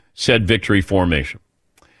Allen said victory formation.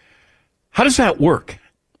 How does that work?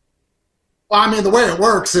 Well, I mean, the way it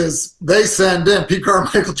works is they send in, Pete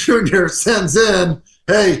Carmichael Jr. sends in,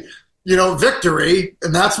 hey, victory,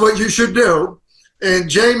 and that's what you should do. And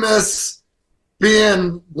Jameis,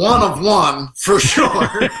 being one of one, for sure,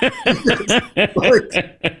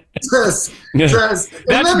 says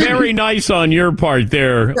that's very nice on your part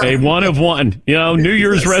there, a one of one. New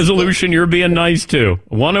Year's resolution, you're being nice too.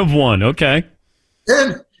 One of one, okay.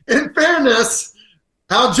 And in fairness,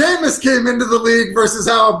 how Jameis came into the league versus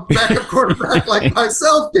how a backup quarterback like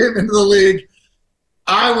myself came into the league,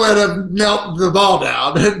 I would have knelt the ball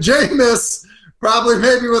down. And Jameis, probably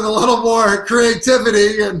maybe with a little more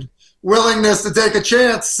creativity and willingness to take a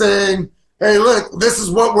chance, saying, hey, look, this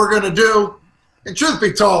is what we're going to do. And truth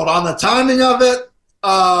be told, on the timing of it,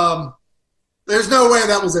 there's no way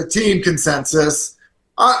that was a team consensus.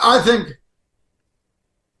 I think,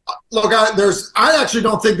 look, I actually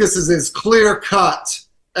don't think this is as clear cut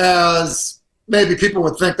as maybe people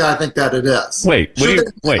would think that I think that it is. What do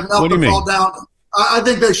you mean? I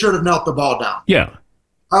think they should have knelt the ball down. Yeah.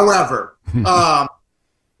 However,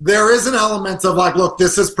 there is an element of like, look,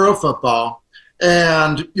 this is pro football,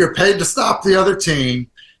 and you're paid to stop the other team.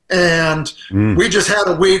 And we just had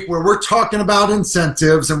a week where we're talking about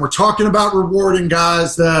incentives and we're talking about rewarding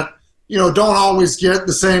guys that, don't always get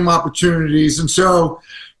the same opportunities. And so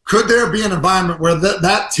could there be an environment where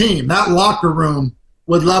that team, that locker room,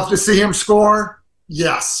 would love to see him score?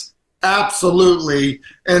 Yes, absolutely.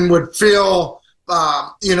 And would feel,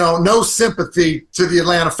 no sympathy to the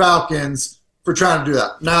Atlanta Falcons for trying to do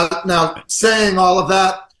that. Now, saying all of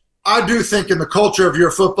that, I do think in the culture of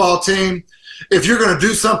your football team, if you're going to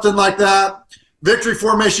do something like that, victory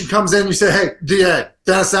formation comes in, you say, hey, DA,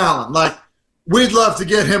 Dennis Allen, we'd love to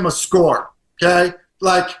get him a score, okay?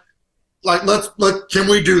 Can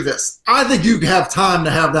we do this? I think you have time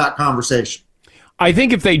to have that conversation. I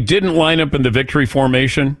think if they didn't line up in the victory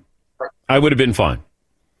formation, I would have been fine.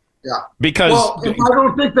 Yeah. Because I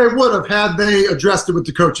don't think they would have had they addressed it with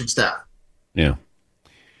the coaching staff. Yeah.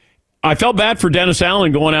 I felt bad for Dennis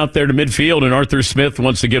Allen going out there to midfield, and Arthur Smith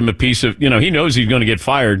wants to give him a piece of, he knows he's going to get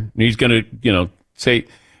fired. And he's going to, say,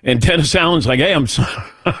 and Dennis Allen's like, hey, I'm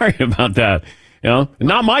sorry about that.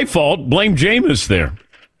 Not my fault. Blame Jameis there.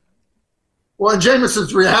 Well, and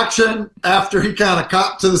Jameis's reaction after he kind of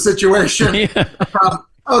copped to the situation, that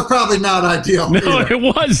was probably not ideal. No, either. It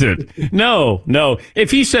wasn't. No. If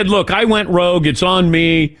he said, look, I went rogue, it's on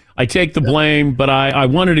me, I take the blame, but I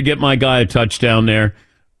wanted to get my guy a touchdown there.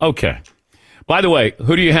 Okay. By the way,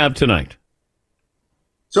 who do you have tonight?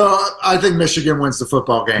 So I think Michigan wins the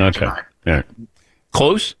football game tonight. All right.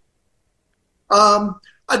 Close? I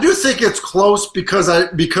do think it's close because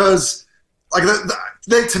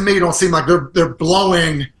they to me don't seem like they're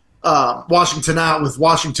blowing Washington out with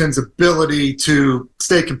Washington's ability to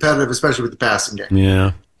stay competitive, especially with the passing game.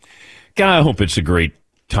 Yeah. God, I hope it's a great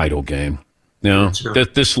title game.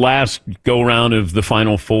 This last go-round of the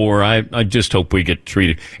Final Four, I just hope we get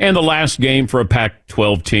treated. And the last game for a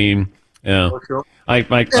Pac-12 team. Yeah. Sure.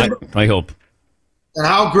 I hope. And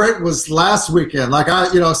how great was last weekend?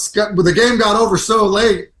 Scott, the game got over so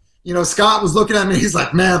late. Scott was looking at me. He's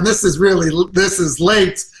like, "Man, this is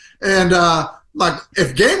late." And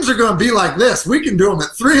if games are going to be like this, we can do them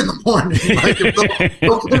at 3 a.m. If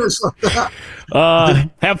they'll finish like that.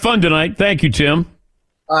 Have fun tonight. Thank you, Tim.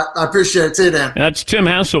 I appreciate it. See you, Dan. That's Tim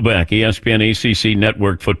Hasselbeck, ESPN ACC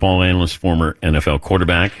Network football analyst, former NFL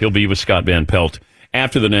quarterback. He'll be with Scott Van Pelt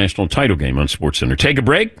after the national title game on SportsCenter. Take a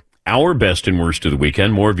break. Our best and worst of the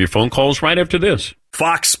weekend. More of your phone calls right after this.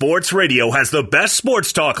 Fox Sports Radio has the best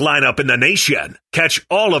sports talk lineup in the nation. Catch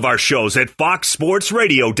all of our shows at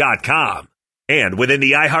foxsportsradio.com. And within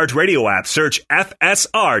the iHeartRadio app, search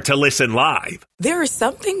FSR to listen live. There are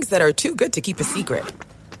some things that are too good to keep a secret.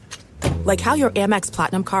 Like how your Amex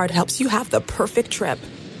Platinum card helps you have the perfect trip.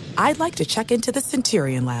 I'd like to check into the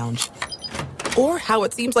Centurion Lounge. Or how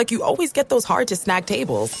it seems like you always get those hard-to-snag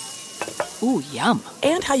tables. Ooh, yum.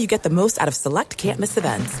 And how you get the most out of select can't-miss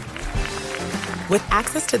events. With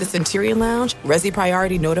access to the Centurion Lounge, Resi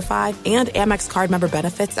Priority Notified, and Amex card member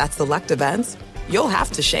benefits at select events, you'll have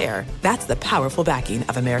to share. That's the powerful backing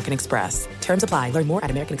of American Express. Terms apply. Learn more at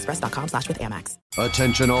americanexpress.com/withAmex.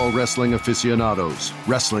 Attention all wrestling aficionados.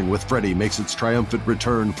 Wrestling with Freddie makes its triumphant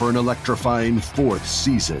return for an electrifying 4th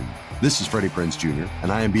season. This is Freddie Prinze Jr.,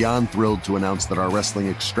 and I am beyond thrilled to announce that our wrestling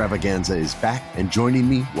extravaganza is back, and joining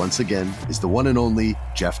me once again is the one and only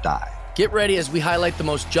Jeff Dye. Get ready as we highlight the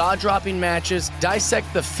most jaw-dropping matches,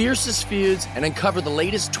 dissect the fiercest feuds, and uncover the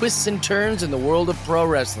latest twists and turns in the world of pro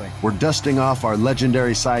wrestling. We're dusting off our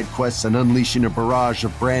legendary side quests and unleashing a barrage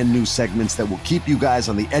of brand new segments that will keep you guys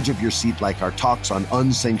on the edge of your seat like our talks on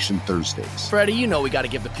Unsanctioned Thursdays. Freddie, you know we got to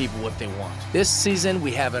give the people what they want. This season,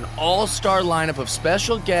 we have an all-star lineup of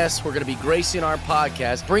special guests who are going to be gracing our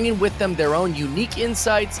podcast, bringing with them their own unique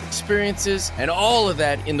insights, experiences, and all of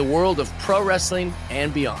that in the world of pro wrestling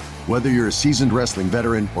and beyond. Whether you're a seasoned wrestling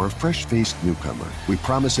veteran or a fresh-faced newcomer, we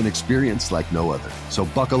promise an experience like no other. So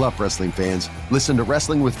buckle up, wrestling fans. Listen to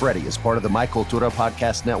Wrestling with Freddie as part of the My Cultura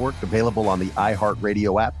Podcast Network, available on the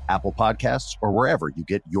iHeartRadio app, Apple Podcasts, or wherever you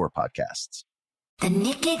get your podcasts. The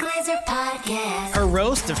Nikki Glaser Podcast. Her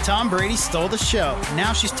roast of Tom Brady stole the show.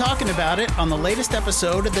 Now she's talking about it on the latest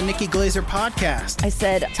episode of the Nikki Glaser Podcast. I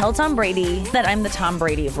said, tell Tom Brady that I'm the Tom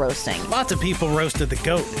Brady of roasting. Lots of people roasted the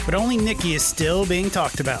GOAT, but only Nikki is still being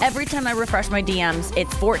talked about. Every time I refresh my DMs,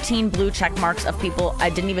 it's 14 blue check marks of people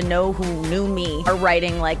I didn't even know who knew me are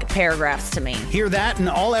writing paragraphs to me. Hear that in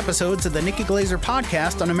all episodes of the Nikki Glaser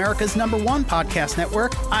Podcast on America's #1 podcast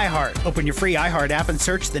network, iHeart. Open your free iHeart app and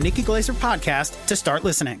search the Nikki Glaser Podcast to start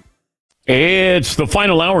listening. It's the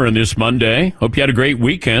final hour on this Monday. Hope you had a great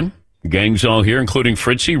weekend. Gang's all here, including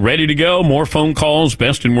Fritzy, ready to go. More phone calls,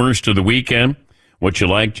 best and worst of the weekend. What you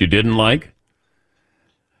liked, you didn't like.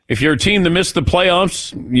 If you're a team that missed the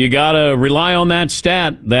playoffs, you got to rely on that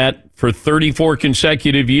stat that for 34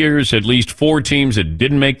 consecutive years, at least 4 teams that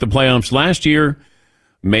didn't make the playoffs last year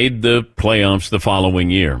made the playoffs the following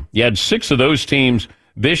year. You had 6 of those teams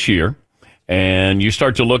this year, and you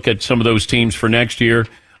start to look at some of those teams for next year.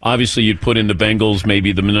 Obviously, you'd put in the Bengals,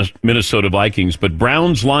 maybe the Minnesota Vikings, but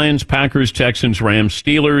Browns, Lions, Packers, Texans, Rams,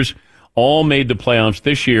 Steelers all made the playoffs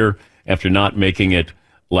this year after not making it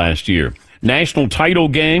last year. National title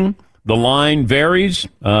game, the line varies.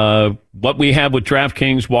 What we have with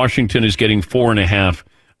DraftKings, Washington is getting 4.5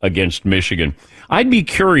 against Michigan. I'd be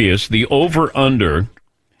curious, the over-under,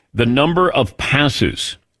 the number of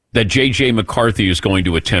passes that J.J. McCarthy is going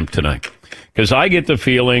to attempt tonight. Because I get the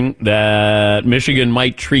feeling that Michigan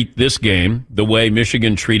might treat this game the way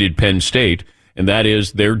Michigan treated Penn State, and that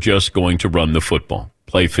is they're just going to run the football,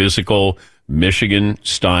 play physical, Michigan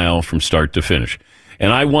style from start to finish.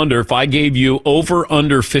 And I wonder if I gave you over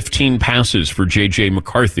under 15 passes for J.J.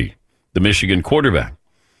 McCarthy, the Michigan quarterback,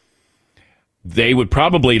 they would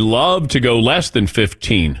probably love to go less than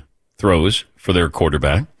 15 throws for their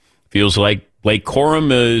quarterback. Feels like Blake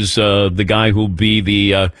Corum is the guy who'll be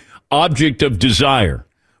the object of desire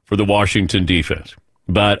for the Washington defense.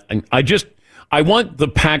 But I want the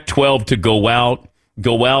Pac-12 to go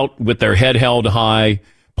out with their head held high,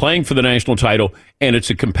 playing for the national title, and it's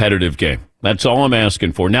a competitive game. That's all I'm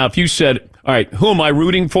asking for. Now, if you said, all right, who am I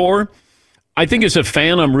rooting for? I think as a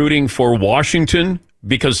fan, I'm rooting for Washington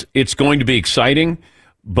because it's going to be exciting.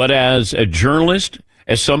 But as a journalist,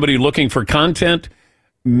 as somebody looking for content,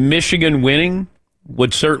 Michigan winning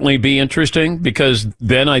would certainly be interesting because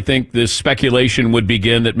then I think this speculation would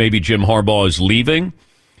begin that maybe Jim Harbaugh is leaving.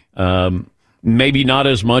 Maybe not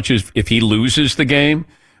as much as if he loses the game,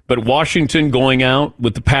 but Washington going out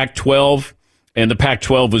with the Pac-12, and the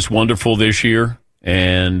Pac-12 was wonderful this year,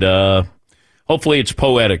 and hopefully it's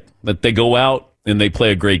poetic that they go out and they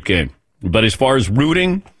play a great game. But as far as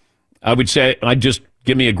rooting, I would say just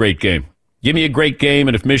give me a great game. Give me a great game,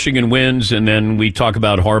 and if Michigan wins, and then we talk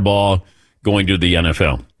about Harbaugh going to the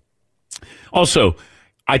NFL. Also,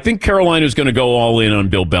 I think Carolina's going to go all in on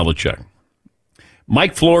Bill Belichick.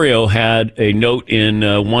 Mike Florio had a note in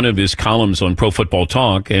one of his columns on Pro Football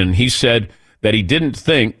Talk, and he said that he didn't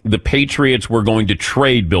think the Patriots were going to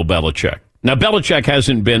trade Bill Belichick. Now, Belichick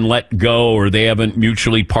hasn't been let go or they haven't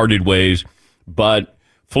mutually parted ways, but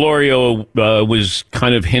Florio was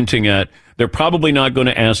kind of hinting at they're probably not going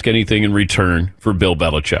to ask anything in return for Bill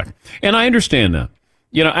Belichick. And I understand that.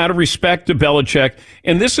 You know, out of respect to Belichick,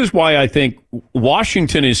 and this is why I think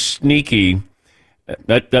Washington is sneaky,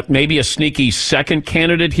 that maybe a sneaky second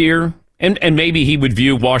candidate here, and maybe he would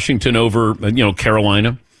view Washington over,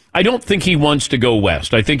 Carolina. I don't think he wants to go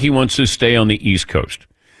west. I think he wants to stay on the East Coast.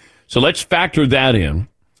 So let's factor that in.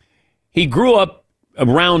 He grew up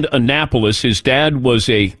around Annapolis. His dad was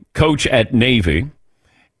a coach at Navy.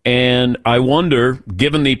 And I wonder,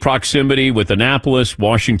 given the proximity with Annapolis,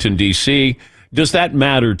 Washington, D.C., does that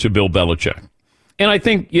matter to Bill Belichick? And I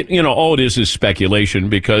think, all it is speculation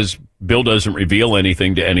because Bill doesn't reveal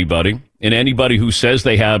anything to anybody. And anybody who says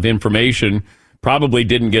they have information probably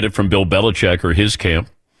didn't get it from Bill Belichick or his camp.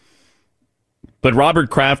 But Robert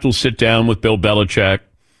Kraft will sit down with Bill Belichick.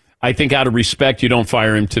 I think out of respect, you don't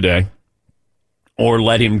fire him today or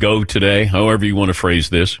let him go today, however you want to phrase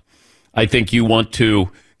this. I think you want to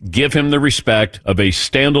give him the respect of a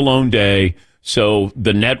standalone day so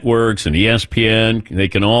the networks and ESPN, they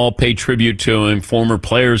can all pay tribute to him. Former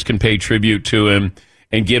players can pay tribute to him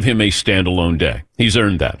and give him a standalone day. He's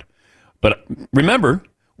earned that. But remember,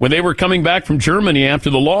 when they were coming back from Germany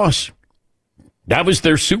after the loss, that was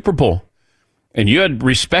their Super Bowl. And you had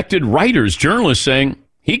respected writers, journalists saying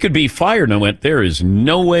he could be fired. And I went, there is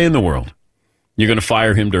no way in the world you're going to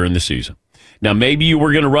fire him during the season. Now, maybe you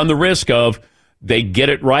were going to run the risk of they get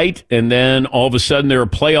it right, and then all of a sudden they're a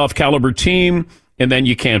playoff caliber team, and then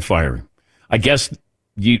you can't fire him. I guess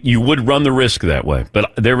you would run the risk that way.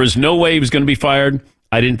 But there was no way he was going to be fired.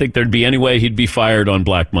 I didn't think there'd be any way he'd be fired on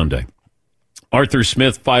Black Monday. Arthur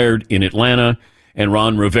Smith fired in Atlanta, and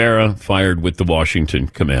Ron Rivera fired with the Washington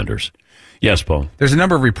Commanders. Yes, Paul. There's a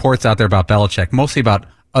number of reports out there about Belichick, mostly about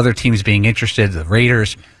other teams being interested, the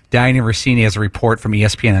Raiders. Dianna Rossini has a report from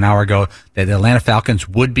ESPN an hour ago that the Atlanta Falcons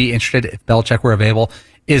would be interested if Belichick were available.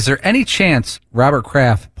 Is there any chance Robert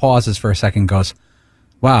Kraft pauses for a second and goes,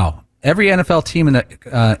 wow, every NFL team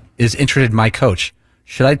is interested in my coach.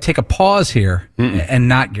 Should I take a pause here and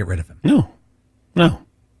not get rid of him? No.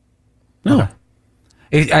 Okay.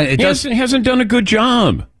 He hasn't done a good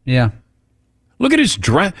job. Yeah. Look at his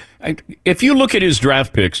draft. If you look at his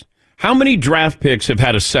draft picks, how many draft picks have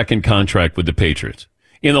had a second contract with the Patriots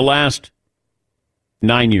in the last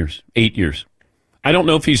 9 years, 8 years? I don't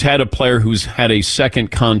know if he's had a player who's had a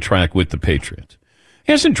second contract with the Patriots.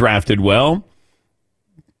 He hasn't drafted well.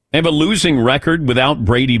 They have a losing record without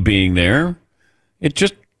Brady being there. It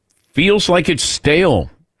just feels like it's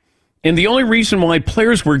stale. And the only reason why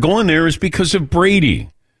players were going there is because of Brady.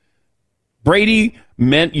 Brady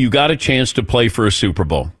meant you got a chance to play for a Super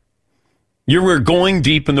Bowl. You were going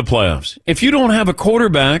deep in the playoffs. If you don't have a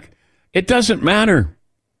quarterback, it doesn't matter.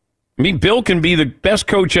 I mean, Bill can be the best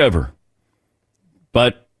coach ever.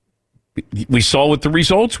 But we saw what the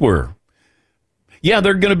results were. Yeah,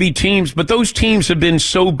 there are going to be teams, but those teams have been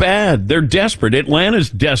so bad. They're desperate. Atlanta's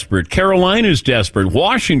desperate. Carolina's desperate.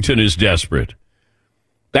 Washington is desperate.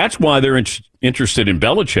 That's why they're interested in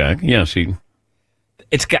Belichick. Yes,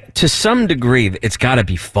 it's got, to some degree, it's got to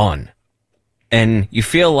be fun. And you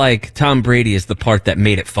feel like Tom Brady is the part that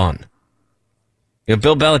made it fun. You know,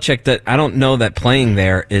 Bill Belichick, I don't know that playing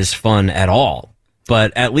there is fun at all.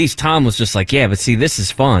 But at least Tom was just like, yeah, but see, this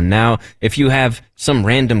is fun. Now, if you have some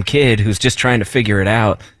random kid who's just trying to figure it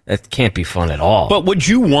out, that can't be fun at all. But would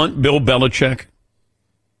you want Bill Belichick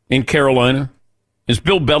in Carolina? Is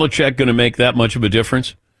Bill Belichick going to make that much of a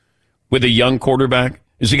difference with a young quarterback?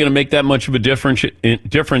 Is he going to make that much of a difference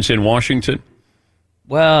in Washington?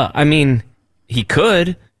 Well, I mean, he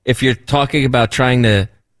could, if you're talking about trying to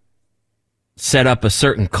set up a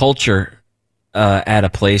certain culture at a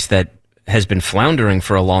place that has been floundering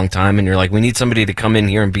for a long time, and you're like, we need somebody to come in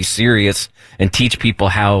here and be serious and teach people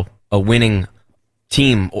how a winning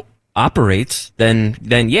team operates, then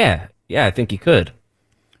yeah, I think he could.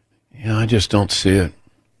 Yeah, I just don't see it.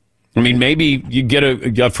 I mean, maybe you get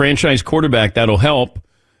a franchise quarterback, that'll help,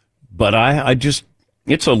 but I just,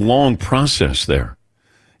 it's a long process there.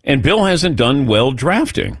 And Bill hasn't done well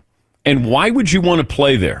drafting. And why would you want to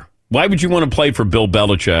play there? Why would you want to play for Bill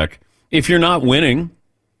Belichick if you're not winning?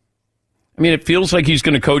 I mean, it feels like he's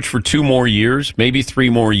going to coach for 2 more years, maybe 3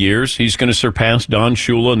 more years. He's going to surpass Don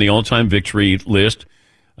Shula in the all-time victory list.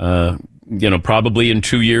 Probably in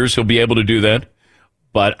 2 years he'll be able to do that.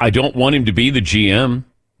 But I don't want him to be the GM.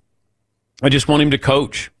 I just want him to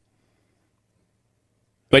coach.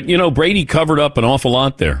 But, Brady covered up an awful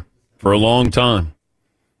lot there for a long time.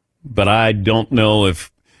 But I don't know if...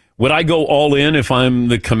 Would I go all in if I'm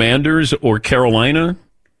the Commanders or Carolina?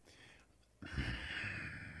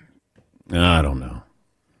 I don't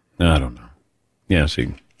know. Yeah,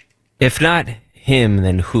 see. If not him,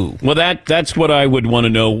 then who? Well, that's what I would want to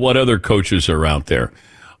know, what other coaches are out there.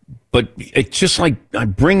 But it's just like I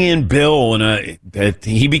bring in Bill and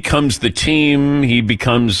he becomes the team. He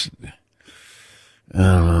becomes, I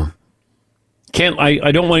don't know.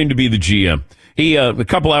 I don't want him to be the GM. He a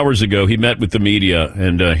couple hours ago, he met with the media,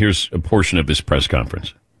 and here's a portion of his press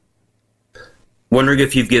conference. Wondering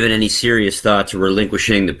if you've given any serious thought to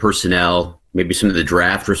relinquishing the personnel, maybe some of the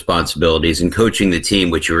draft responsibilities, and coaching the team,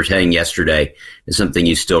 which you were saying yesterday is something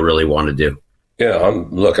you still really want to do. Yeah,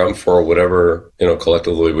 I'm for whatever,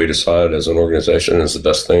 collectively we decide as an organization is the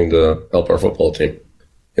best thing to help our football team.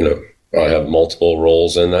 I have multiple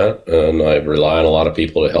roles in that, and I rely on a lot of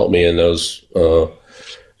people to help me in those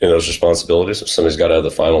responsibilities. If somebody's got to have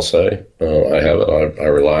the final say, I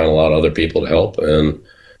rely on a lot of other people to help, and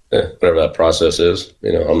whatever that process is,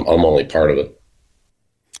 I'm only part of it.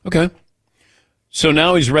 Okay. So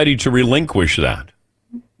now he's ready to relinquish that.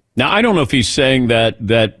 Now, I don't know if he's saying that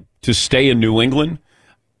to stay in New England.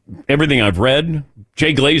 Everything I've read,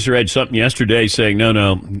 Jay Glazer had something yesterday saying,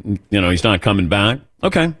 no, he's not coming back.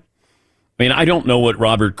 Okay. I mean, I don't know what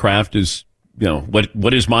Robert Kraft is,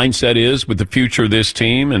 what his mindset is with the future of this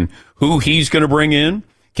team and who he's going to bring in.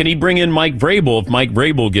 Can he bring in Mike Vrabel if Mike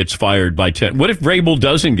Vrabel gets fired by 10? What if Vrabel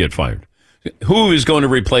doesn't get fired? Who is going to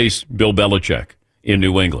replace Bill Belichick in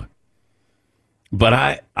New England?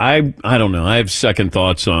 But I don't know. I have second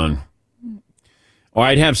thoughts on, or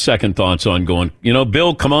I'd have second thoughts on going,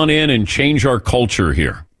 Bill, come on in and change our culture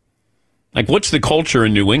here. Like, what's the culture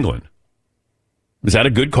in New England? Is that a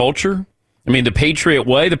good culture? I mean, the Patriot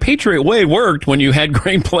way worked when you had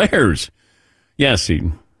great players. Yes,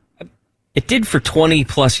 Eden. It did for 20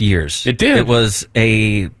 plus years. It did. It was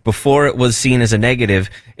before it was seen as a negative,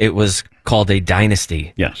 it was called a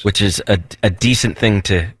dynasty. Yes. Which is a decent thing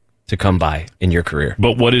to come by in your career.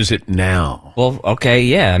 But what is it now? Well, okay,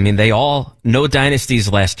 yeah. I mean, no dynasties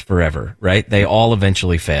last forever, right? They all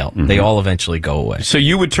eventually fail. Mm-hmm. They all eventually go away. So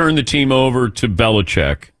you would turn the team over to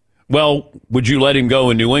Belichick. Well, would you let him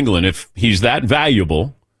go in New England? If he's that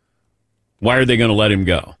valuable, why are they going to let him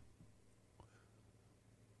go?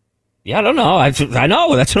 Yeah, I don't know. I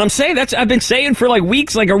know. That's what I'm saying. I've been saying for like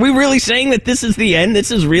weeks. Like, are we really saying that this is the end? This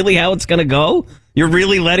is really how it's going to go? You're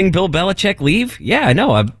really letting Bill Belichick leave? Yeah, I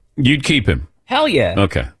know. You'd keep him? Hell yeah.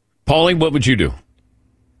 Okay. Paulie, what would you do?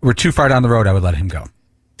 We're too far down the road. I would let him go.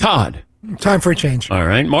 Todd? Time for a change. All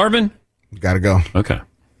right. Marvin? Got to go. Okay.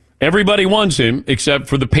 Everybody wants him except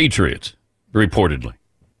for the Patriots, reportedly.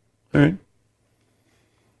 All right.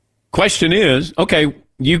 Question is, okay,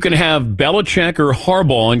 you can have Belichick or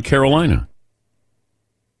Harbaugh in Carolina.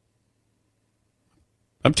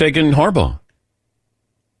 I'm taking Harbaugh.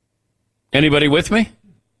 Anybody with me?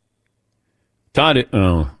 Todd,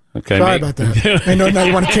 oh, okay. Sorry about that. I know now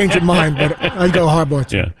you want to change your mind, but I'd go Harbaugh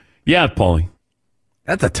too. Yeah, Paulie.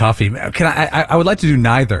 That's a toughie. I would like to do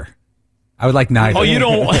neither. I would like neither. Oh, you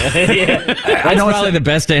don't? That's probably the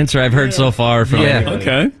best answer I've heard so far from anybody.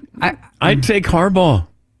 Okay. I'd take Harbaugh.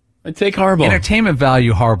 I'd take Harbaugh. Entertainment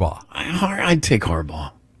value, Harbaugh. I'd take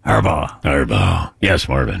Harbaugh. Harbaugh. Yes,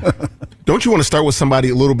 Marvin. Don't you want to start with somebody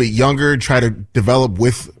a little bit younger, try to develop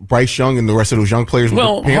with Bryce Young and the rest of those young players?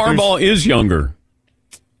 Well, Harbaugh is younger.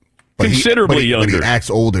 Considerably younger. But he acts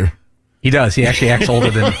older. He does. He actually acts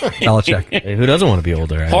older than Belichick. Hey, who doesn't want to be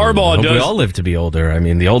older? Harbaugh does. We all live to be older. I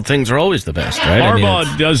mean, the old things are always the best, right?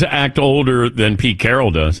 Harbaugh does act older than Pete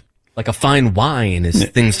Carroll does. Like a fine wine,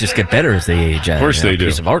 things just get better as they age. Of course they do.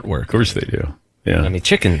 Piece of artwork. Of course they do. Yeah. I mean,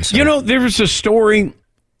 chickens. You know, there was a story,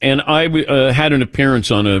 and I had an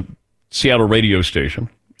appearance on a Seattle radio station,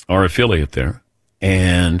 our affiliate there,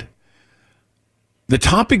 and the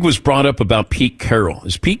topic was brought up about Pete Carroll.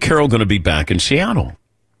 Is Pete Carroll going to be back in Seattle?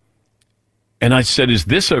 And I said, is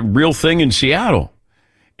this a real thing in Seattle?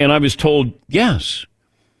 And I was told, yes.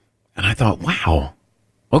 And I thought, wow,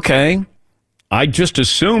 okay. I just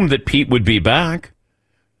assumed that Pete would be back.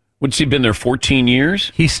 What's he been there, 14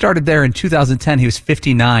 years? He started there in 2010. He was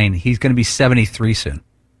 59. He's going to be 73 soon.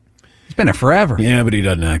 He's been there forever. Yeah, but he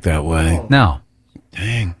doesn't act that way. No.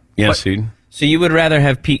 Dang. Yes, he. So you would rather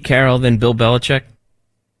have Pete Carroll than Bill Belichick?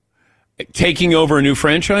 Taking over a new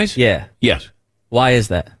franchise? Yeah. Yes. Why is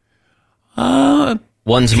that?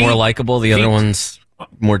 One's more likable, the other one's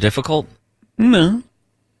more difficult? No.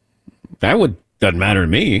 Doesn't matter to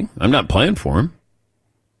me. I'm not playing for him.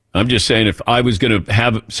 I'm just saying if I was going to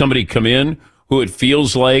have somebody come in who it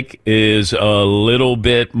feels like is a little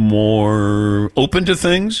bit more open to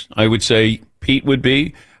things, I would say Pete would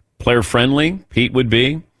be. Player friendly, Pete would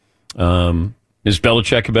be. Is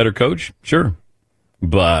Belichick a better coach? Sure.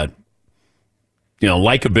 But,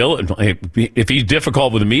 likability, if he's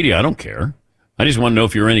difficult with the media, I don't care. I just want to know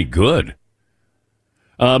if you're any good.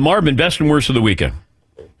 Marvin, best and worst of the weekend.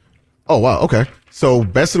 Oh, wow. Okay. So,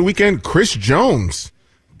 best of the weekend, Chris Jones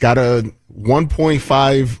got a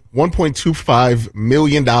 $1.25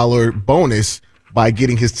 million bonus by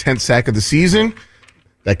getting his 10th sack of the season.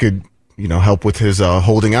 That could, help with his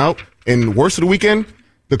holding out. And worst of the weekend,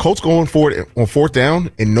 the Colts going for it on fourth down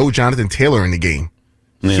and no Jonathan Taylor in the game.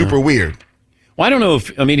 Yeah. Super weird. Well, I don't know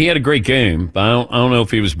he had a great game, but I don't know if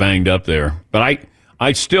he was banged up there. But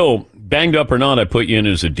I still, banged up or not, I put you in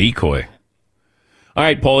as a decoy. All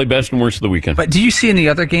right, Paulie, best and worst of the weekend. But do you see in the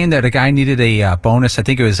other game that a guy needed a bonus? I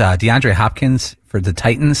think it was DeAndre Hopkins for the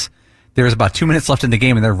Titans. There was about 2 minutes left in the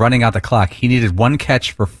game, and they're running out the clock. He needed one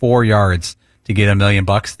catch for 4 yards to get $1 million.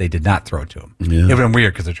 They did not throw it to him. Yeah. It would have been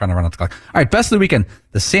weird because they're trying to run out the clock. All right, best of the weekend.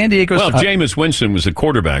 The San Diego... Well, if Jameis Winston was the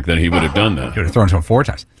quarterback, then he would have done that. He would have thrown to him 4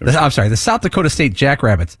 times. I'm sorry, the South Dakota State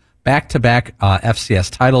Jackrabbits, back-to-back FCS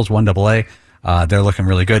titles, 1AA. They're looking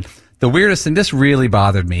really good. The weirdest thing, this really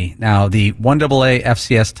bothered me. Now, the 1AA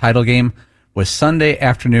FCS title game was Sunday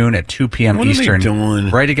afternoon at 2 p.m. What Eastern, are they doing?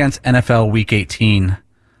 Right against NFL Week 18.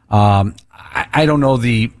 I don't know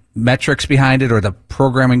the metrics behind it or the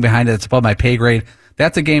programming behind it. It's above my pay grade.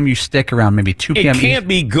 That's a game you stick around maybe 2 p.m. It can't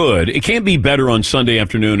be good. It can't be better on Sunday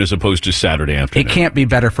afternoon as opposed to Saturday afternoon. It can't be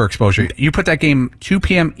better for exposure. You put that game 2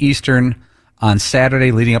 p.m. Eastern on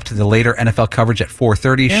Saturday leading up to the later NFL coverage at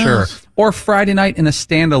 4:30, yes. Sure. Or Friday night in a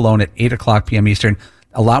standalone at 8 o'clock p.m. Eastern.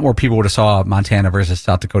 A lot more people would have saw Montana versus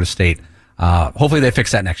South Dakota State. Hopefully they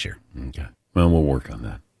fix that next year. Okay. Well, we'll work on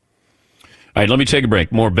that. All right, let me take a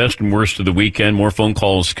break. More best and worst of the weekend. More phone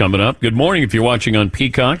calls coming up. Good morning if you're watching on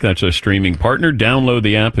Peacock. That's our streaming partner. Download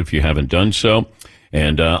the app if you haven't done so.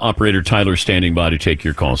 And Operator Tyler standing by to take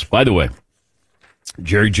your calls. By the way,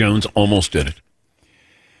 Jerry Jones almost did it.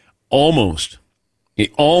 Almost.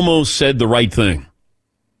 He almost said the right thing.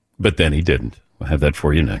 But then he didn't. We'll have that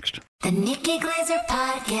for you next. The Nikki Glazer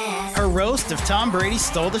Podcast. Her roast of Tom Brady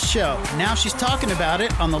stole the show. Now she's talking about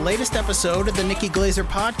it on the latest episode of the Nikki Glazer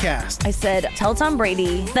Podcast. I said, tell Tom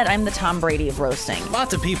Brady that I'm the Tom Brady of roasting.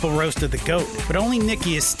 Lots of people roasted the GOAT, but only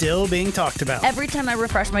Nikki is still being talked about. Every time I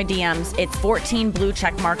refresh my DMs, it's 14 blue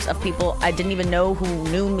check marks of people I didn't even know who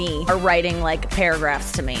knew me are writing like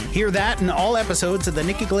paragraphs to me. Hear that in all episodes of the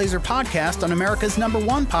Nikki Glazer Podcast on America's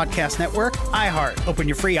 #1 podcast network, iHeart. Open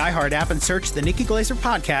your free iHeart app and search the Nikki Glazer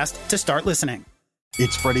Podcast to start listening.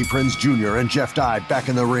 It's Freddie Prinze Jr. and Jeff Dye back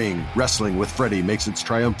in the ring. Wrestling with Freddie makes its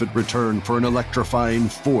triumphant return for an electrifying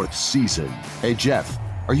 4th season. Hey, Jeff,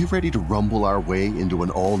 are you ready to rumble our way into an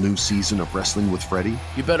all-new season of Wrestling with Freddie?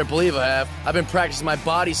 You better believe I have. I've been practicing my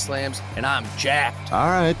body slams, and I'm jacked. All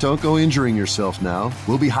right, don't go injuring yourself now.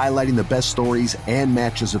 We'll be highlighting the best stories and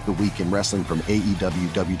matches of the week in wrestling from AEW,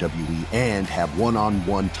 WWE, and have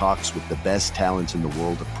one-on-one talks with the best talents in the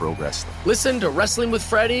world of pro wrestling. Listen to Wrestling with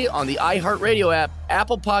Freddie on the iHeartRadio app,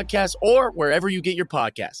 Apple Podcasts, or wherever you get your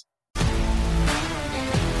podcasts.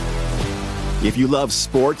 If you love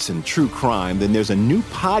sports and true crime, then there's a new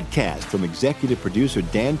podcast from executive producer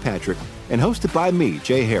Dan Patrick and hosted by me,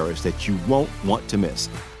 Jay Harris, that you won't want to miss.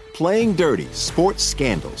 Playing Dirty: Sports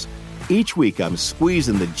Scandals. Each week, I'm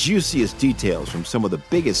squeezing the juiciest details from some of the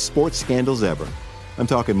biggest sports scandals ever. I'm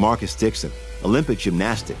talking Marcus Dixon, Olympic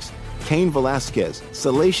gymnastics, Cain Velasquez,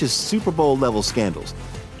 salacious Super Bowl-level scandals.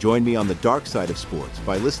 Join me on the dark side of sports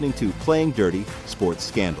by listening to Playing Dirty: Sports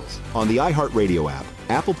Scandals on the iHeartRadio app,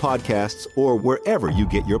 Apple Podcasts, or wherever you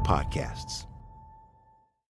get your podcasts.